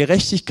gestorben, der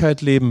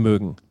Gerechtigkeit leben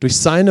mögen. Durch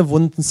seine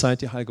Wunden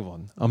seid ihr heil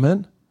geworden.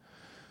 Amen.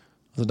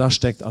 Also da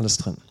steckt alles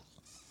drin.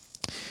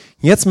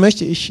 Jetzt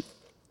möchte ich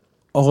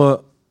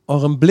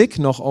euren Blick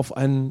noch auf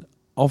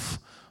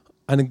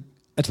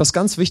etwas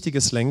ganz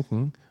Wichtiges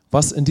lenken,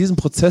 was in diesem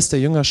Prozess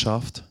der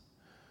Jüngerschaft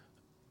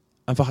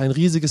einfach ein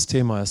riesiges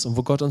Thema ist und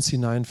wo Gott uns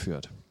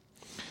hineinführt.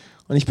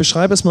 Und ich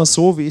beschreibe es mal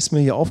so, wie ich es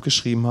mir hier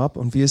aufgeschrieben habe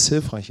und wie es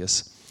hilfreich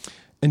ist.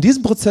 in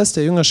diesem Prozess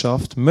der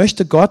Jüngerschaft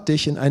möchte Gott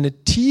dich in eine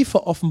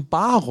tiefe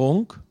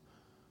Offenbarung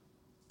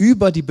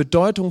über die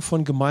Bedeutung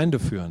von Gemeinde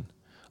führen.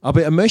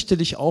 Aber er möchte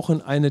dich auch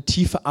in eine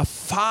tiefe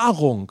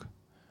Erfahrung,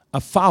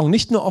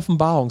 nicht nur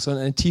Offenbarung,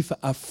 sondern eine tiefe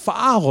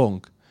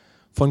Erfahrung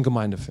von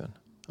Gemeinde führen.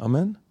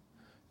 Amen.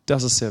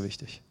 Das ist sehr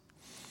wichtig.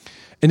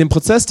 In dem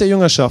Prozess der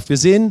Jüngerschaft, wir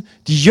sehen,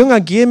 die Jünger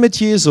gehen mit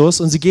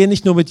Jesus und sie gehen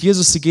nicht nur mit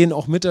Jesus, sie gehen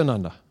auch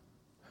miteinander.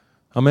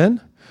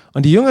 Amen.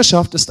 Und die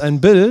Jüngerschaft ist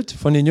ein Bild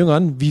von den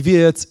Jüngern, wie wir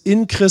jetzt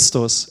in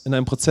Christus in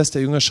einem Prozess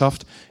der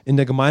Jüngerschaft in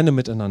der Gemeinde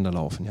miteinander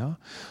laufen. Ja?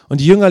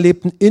 Und die Jünger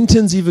lebten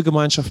intensive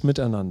Gemeinschaft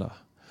miteinander.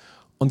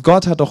 Und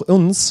Gott hat auch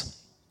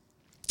uns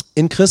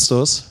in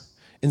Christus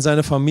in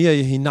seine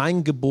Familie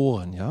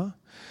hineingeboren. Ja?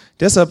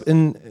 Deshalb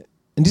in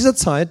dieser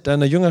Zeit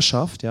deiner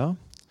Jüngerschaft, ja,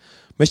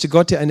 möchte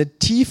Gott dir eine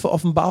tiefe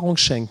Offenbarung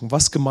schenken,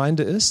 was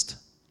Gemeinde ist,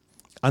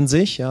 an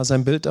sich, ja,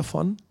 sein Bild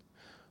davon.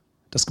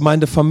 Dass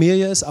Gemeinde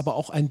Familie ist, aber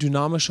auch ein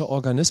dynamischer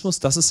Organismus.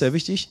 Das ist sehr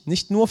wichtig.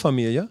 Nicht nur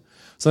Familie,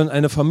 sondern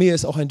eine Familie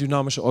ist auch ein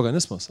dynamischer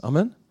Organismus.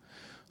 Amen.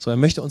 So, er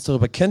möchte uns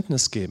darüber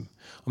Kenntnis geben,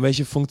 und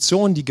welche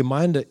Funktion die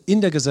Gemeinde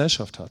in der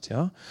Gesellschaft hat.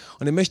 Ja?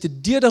 Und er möchte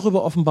dir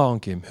darüber Offenbarung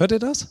geben. Hört ihr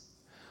das?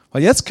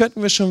 Weil jetzt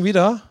könnten wir schon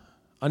wieder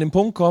an den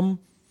Punkt kommen,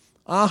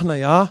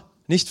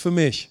 nicht für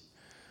mich.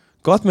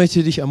 Gott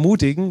möchte dich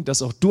ermutigen,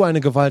 dass auch du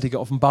eine gewaltige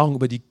Offenbarung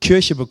über die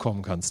Kirche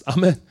bekommen kannst.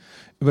 Amen.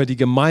 Über die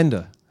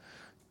Gemeinde.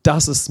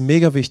 Das ist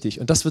mega wichtig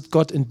und das wird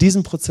Gott in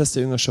diesem Prozess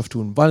der Jüngerschaft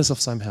tun, weil es auf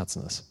seinem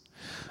Herzen ist.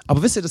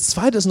 Aber wisst ihr, das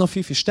Zweite ist noch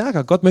viel, viel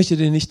stärker. Gott möchte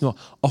dir nicht nur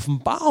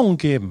Offenbarung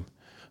geben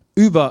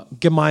über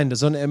Gemeinde,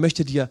 sondern er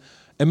möchte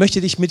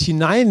dich mit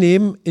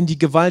hineinnehmen in die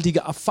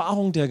gewaltige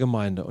Erfahrung der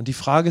Gemeinde. Und die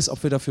Frage ist,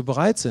 ob wir dafür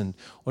bereit sind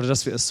oder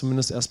dass wir es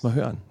zumindest erstmal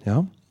hören.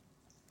 Ja?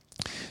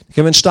 Da können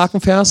wir einen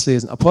starken Vers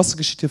lesen,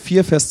 Apostelgeschichte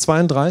 4, Vers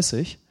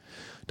 32.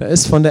 Da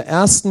ist von der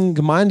ersten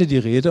Gemeinde die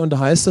Rede und da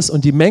heißt es,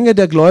 und die Menge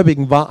der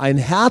Gläubigen war ein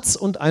Herz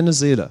und eine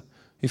Seele.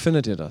 Wie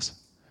findet ihr das?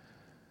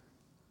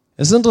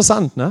 Es ist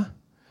interessant, ne?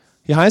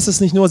 Hier heißt es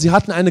nicht nur, sie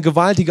hatten eine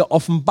gewaltige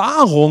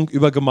Offenbarung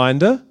über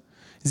Gemeinde,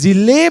 sie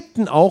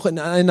lebten auch in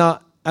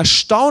einer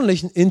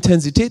erstaunlichen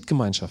Intensität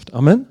Gemeinschaft.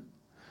 Amen.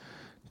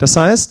 Das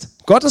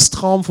heißt, Gottes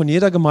Traum von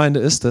jeder Gemeinde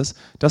ist es,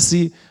 dass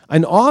sie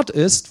ein Ort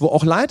ist, wo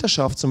auch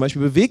Leiterschaft zum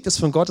Beispiel bewegt ist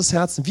von Gottes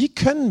Herzen. Wie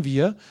können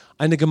wir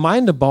eine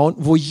Gemeinde bauen,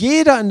 wo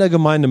jeder in der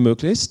Gemeinde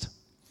möglichst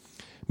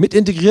mit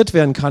integriert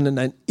werden kann in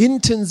ein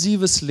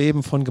intensives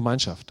Leben von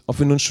Gemeinschaft? Ob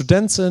wir nun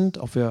Student sind,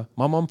 ob wir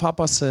Mama und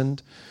Papa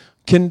sind,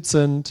 Kind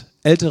sind,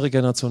 ältere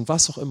Generation,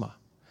 was auch immer.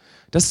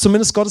 Das ist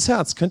zumindest Gottes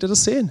Herz. Könnt ihr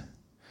das sehen?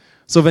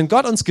 So, wenn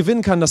Gott uns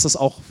gewinnen kann, dass das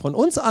auch von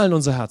uns allen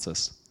unser Herz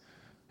ist.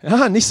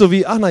 Ja, nicht so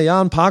wie,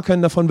 ein paar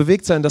können davon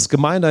bewegt sein, dass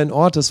Gemeinde ein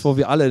Ort ist, wo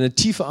wir alle eine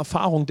tiefe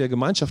Erfahrung der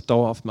Gemeinschaft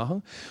dauerhaft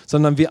machen,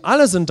 sondern wir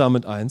alle sind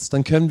damit eins,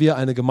 dann können wir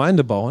eine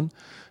Gemeinde bauen,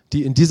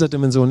 die in dieser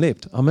Dimension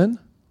lebt. Amen.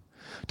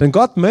 Denn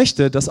Gott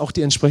möchte, dass auch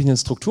die entsprechenden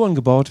Strukturen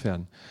gebaut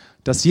werden,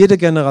 dass jede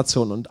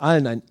Generation und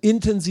allen ein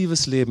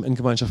intensives Leben in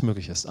Gemeinschaft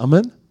möglich ist.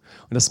 Amen.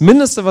 Und das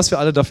Mindeste, was wir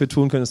alle dafür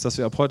tun können, ist, dass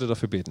wir ab heute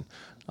dafür beten.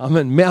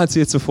 Amen. Mehr als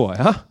je zuvor,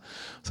 ja.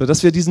 So,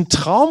 dass wir diesen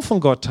Traum von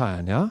Gott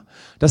teilen, ja.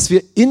 Dass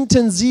wir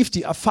intensiv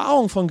die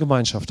Erfahrung von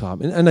Gemeinschaft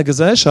haben. In einer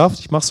Gesellschaft,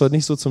 ich mache es heute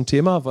nicht so zum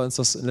Thema, weil uns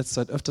das in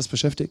letzter Zeit öfters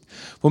beschäftigt,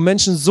 wo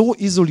Menschen so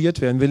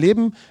isoliert werden. Wir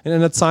leben in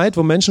einer Zeit,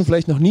 wo Menschen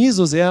vielleicht noch nie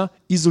so sehr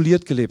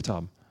isoliert gelebt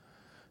haben.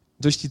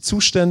 Durch die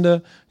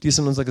Zustände, die es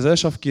in unserer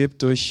Gesellschaft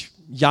gibt, durch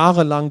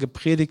jahrelang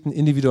gepredigten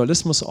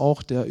Individualismus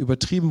auch, der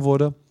übertrieben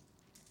wurde.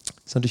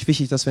 Es ist natürlich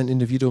wichtig, dass wir ein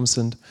Individuum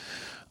sind.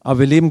 Aber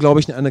wir leben, glaube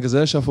ich, in einer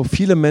Gesellschaft, wo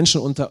viele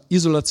Menschen unter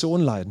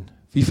Isolation leiden,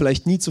 wie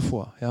vielleicht nie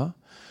zuvor. Ja?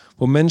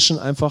 Wo Menschen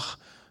einfach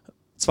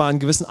zwar in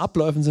gewissen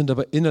Abläufen sind,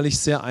 aber innerlich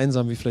sehr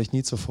einsam, wie vielleicht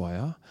nie zuvor.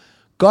 Ja?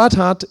 Gott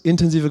hat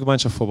intensive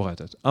Gemeinschaft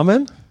vorbereitet.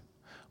 Amen.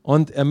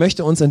 Und er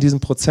möchte uns in diesen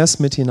Prozess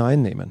mit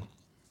hineinnehmen.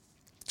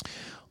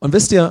 Und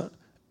wisst ihr,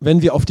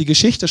 wenn wir auf die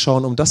Geschichte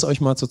schauen, um das euch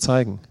mal zu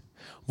zeigen,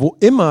 wo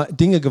immer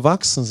Dinge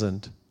gewachsen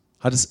sind,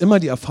 hat es immer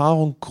die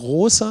Erfahrung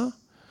großer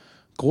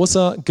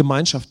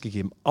Gemeinschaft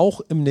gegeben,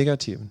 auch im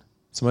Negativen.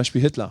 Zum Beispiel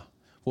Hitler.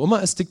 Wo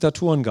immer es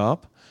Diktaturen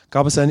gab,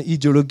 gab es eine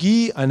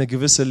Ideologie, eine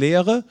gewisse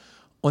Lehre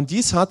und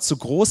dies hat zu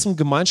großem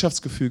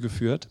Gemeinschaftsgefühl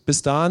geführt,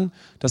 bis dahin,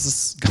 dass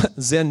es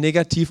sehr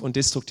negativ und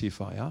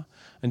destruktiv war, ja?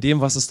 In dem,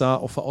 was es da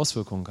auch für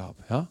Auswirkungen gab.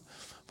 Ja?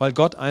 Weil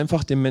Gott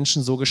einfach den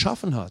Menschen so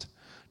geschaffen hat,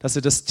 dass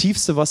er das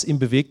Tiefste, was ihn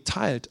bewegt,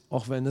 teilt,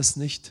 auch wenn es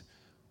nicht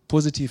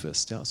positiv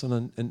ist, ja?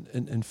 Sondern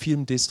in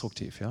vielem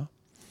destruktiv. Ja?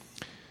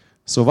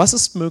 So, was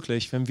ist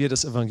möglich, wenn wir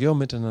das Evangelium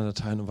miteinander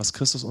teilen und was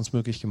Christus uns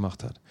möglich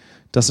gemacht hat?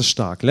 Das ist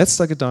stark.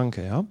 Letzter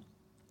Gedanke, ja.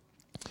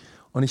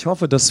 Und ich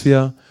hoffe, dass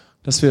wir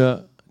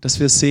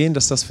sehen,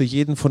 dass das für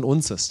jeden von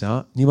uns ist,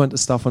 ja. Niemand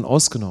ist davon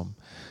ausgenommen.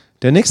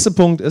 Der nächste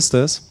Punkt ist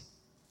es,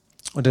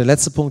 und der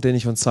letzte Punkt, den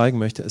ich uns zeigen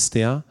möchte, ist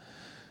der,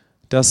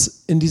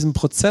 dass in diesem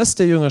Prozess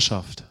der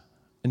Jüngerschaft,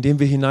 in dem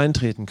wir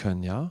hineintreten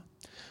können, ja,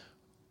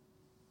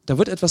 da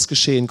wird etwas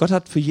geschehen. Gott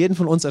hat für jeden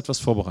von uns etwas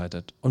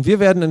vorbereitet. Und wir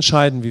werden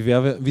entscheiden,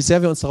 wie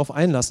sehr wir uns darauf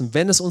einlassen,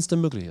 wenn es uns denn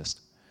möglich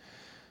ist.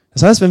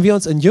 Das heißt, wenn wir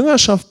uns in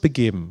Jüngerschaft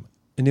begeben,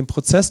 in den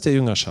Prozess der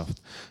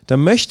Jüngerschaft, dann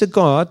möchte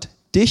Gott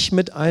dich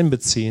mit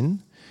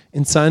einbeziehen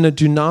in seine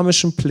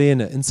dynamischen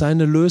Pläne, in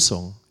seine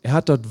Lösung. Er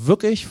hat dort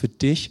wirklich für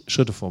dich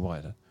Schritte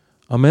vorbereitet.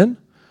 Amen.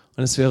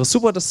 Und es wäre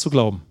super, das zu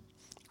glauben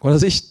oder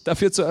sich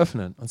dafür zu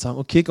öffnen und sagen,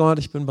 okay Gott,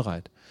 ich bin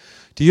bereit.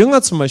 Die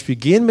Jünger zum Beispiel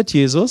gehen mit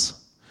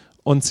Jesus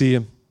und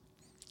sie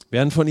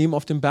werden von ihm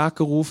auf den Berg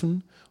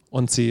gerufen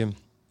und sie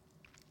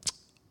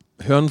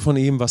hören von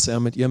ihm, was er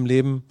mit ihrem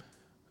Leben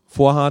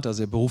vorhat.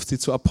 Also er beruft sie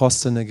zu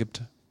Aposteln, er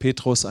gibt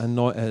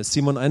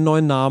Simon einen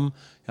neuen Namen,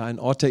 ja, einen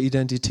Ort der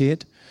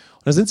Identität.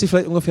 Und da sind sie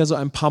vielleicht ungefähr so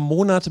ein paar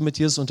Monate mit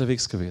Jesus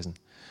unterwegs gewesen.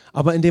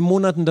 Aber in den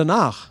Monaten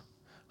danach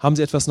haben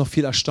sie etwas noch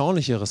viel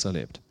Erstaunlicheres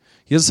erlebt.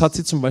 Jesus hat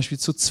sie zum Beispiel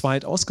zu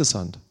zweit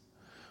ausgesandt.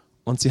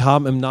 Und sie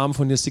haben im Namen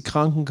von Jesus die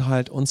Kranken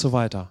geheilt und so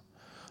weiter.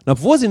 Und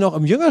obwohl sie noch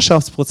im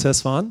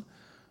Jüngerschaftsprozess waren,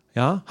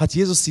 ja, hat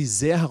Jesus sie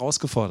sehr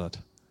herausgefordert.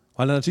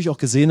 Weil er natürlich auch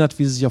gesehen hat,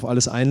 wie sie sich auf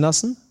alles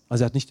einlassen.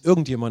 Also er hat nicht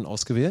irgendjemanden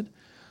ausgewählt,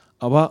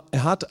 aber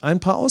er hat ein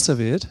paar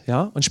auserwählt,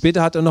 ja, und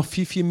später hat er noch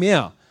viel, viel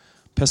mehr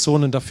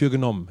Personen dafür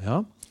genommen,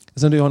 ja. Das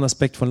ist natürlich auch ein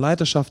Aspekt von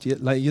Leiterschaft.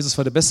 Jesus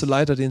war der beste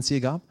Leiter, den es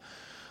je gab.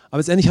 Aber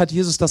letztendlich hat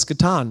Jesus das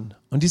getan.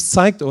 Und dies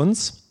zeigt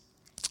uns,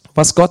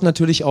 was Gott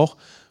natürlich auch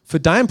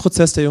für deinen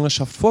Prozess der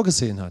Jüngerschaft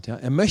vorgesehen hat. Ja.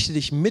 Er möchte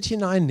dich mit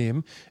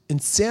hineinnehmen in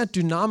sehr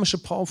dynamische,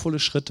 powervolle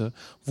Schritte,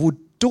 wo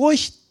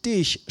durch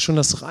dich schon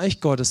das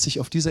Reich Gottes sich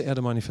auf dieser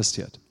Erde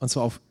manifestiert. Und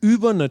zwar auf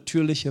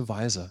übernatürliche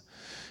Weise,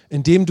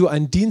 indem du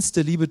einen Dienst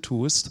der Liebe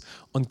tust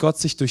und Gott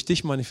sich durch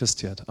dich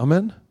manifestiert.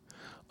 Amen.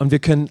 Und wir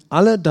können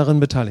alle darin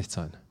beteiligt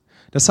sein.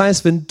 Das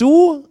heißt, wenn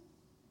du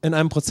in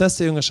einem Prozess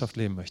der Jüngerschaft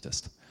leben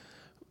möchtest,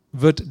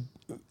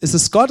 ist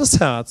es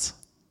Gottes Herz,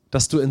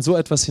 dass du in so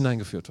etwas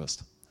hineingeführt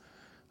wirst.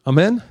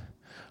 Amen.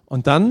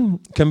 Und dann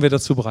können wir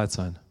dazu bereit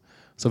sein.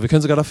 So, wir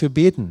können sogar dafür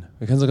beten.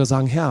 Wir können sogar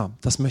sagen, Herr,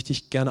 das möchte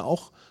ich gerne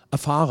auch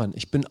erfahren.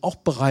 Ich bin auch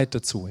bereit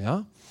dazu,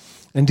 ja.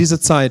 In diese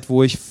Zeit,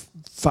 wo ich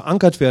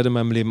verankert werde in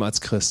meinem Leben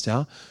als Christ,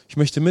 ja. Ich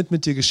möchte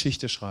mit dir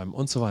Geschichte schreiben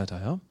und so weiter,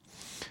 ja.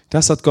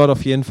 Das hat Gott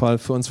auf jeden Fall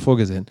für uns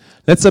vorgesehen.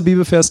 Letzter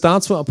Bibelvers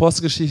dazu,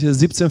 Apostelgeschichte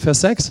 17,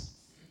 Vers 6.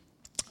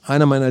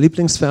 Einer meiner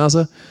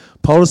Lieblingsverse.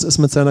 Paulus ist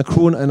mit seiner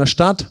Crew in einer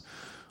Stadt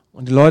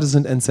und die Leute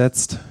sind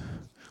entsetzt.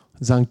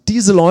 Sie sagen,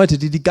 diese Leute,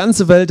 die die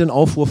ganze Welt in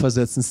Aufruhr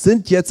versetzen,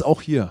 sind jetzt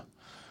auch hier.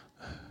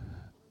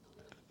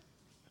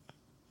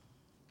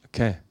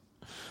 Okay.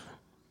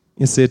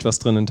 Ihr seht, was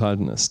drin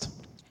enthalten ist.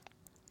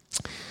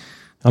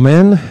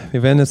 Amen.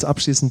 Wir werden jetzt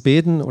abschließend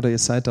beten oder ihr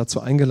seid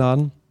dazu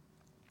eingeladen.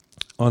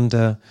 Und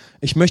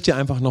ich möchte dir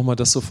einfach nochmal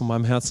das so von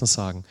meinem Herzen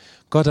sagen.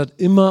 Gott hat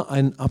immer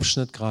einen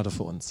Abschnitt gerade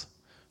für uns.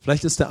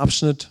 Vielleicht ist der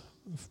Abschnitt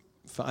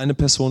für eine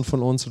Person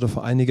von uns oder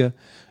für einige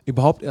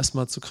überhaupt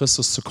erstmal zu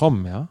Christus zu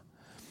kommen. Ja?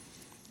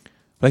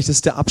 Vielleicht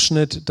ist der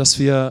Abschnitt, dass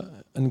wir,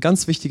 ein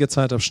ganz wichtiger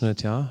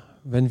Zeitabschnitt, ja,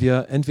 wenn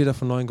wir entweder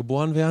von Neuem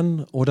geboren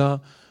werden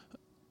oder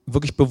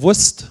wirklich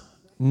bewusst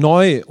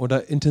neu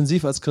oder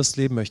intensiv als Christ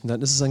leben möchten,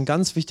 dann ist es ein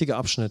ganz wichtiger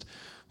Abschnitt,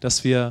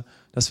 dass wir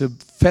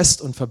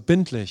fest und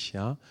verbindlich,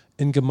 ja,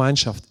 in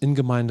Gemeinschaft, in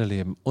Gemeinde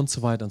leben und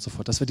so weiter und so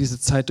fort. Dass wir diese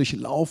Zeit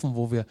durchlaufen,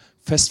 wo wir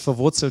fest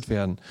verwurzelt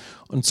werden.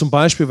 Und zum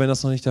Beispiel, wenn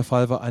das noch nicht der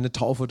Fall war, eine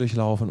Taufe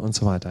durchlaufen und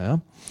so weiter.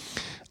 Ja.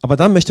 Aber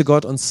dann möchte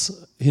Gott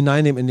uns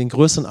hineinnehmen in den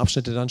größeren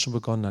Abschnitt, der dann schon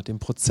begonnen hat, den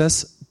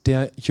Prozess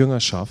der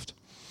Jüngerschaft.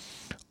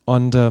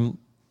 Und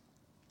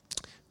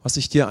was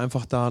ich dir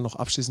einfach da noch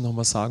abschließend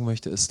nochmal sagen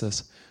möchte, ist,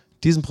 dass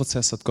diesen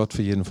Prozess hat Gott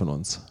für jeden von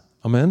uns.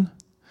 Amen.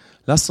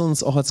 Lasst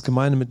uns auch als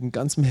Gemeinde mit dem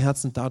ganzen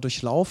Herzen da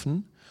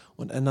durchlaufen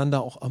und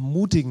einander auch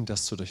ermutigen,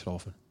 das zu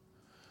durchlaufen.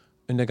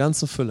 In der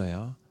ganzen Fülle,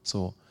 ja.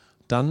 So,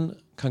 dann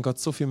kann Gott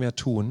so viel mehr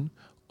tun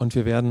und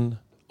wir werden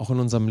auch in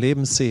unserem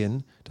Leben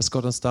sehen, dass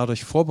Gott uns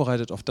dadurch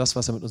vorbereitet auf das,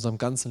 was er mit unserem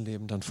ganzen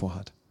Leben dann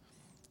vorhat.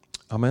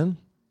 Amen.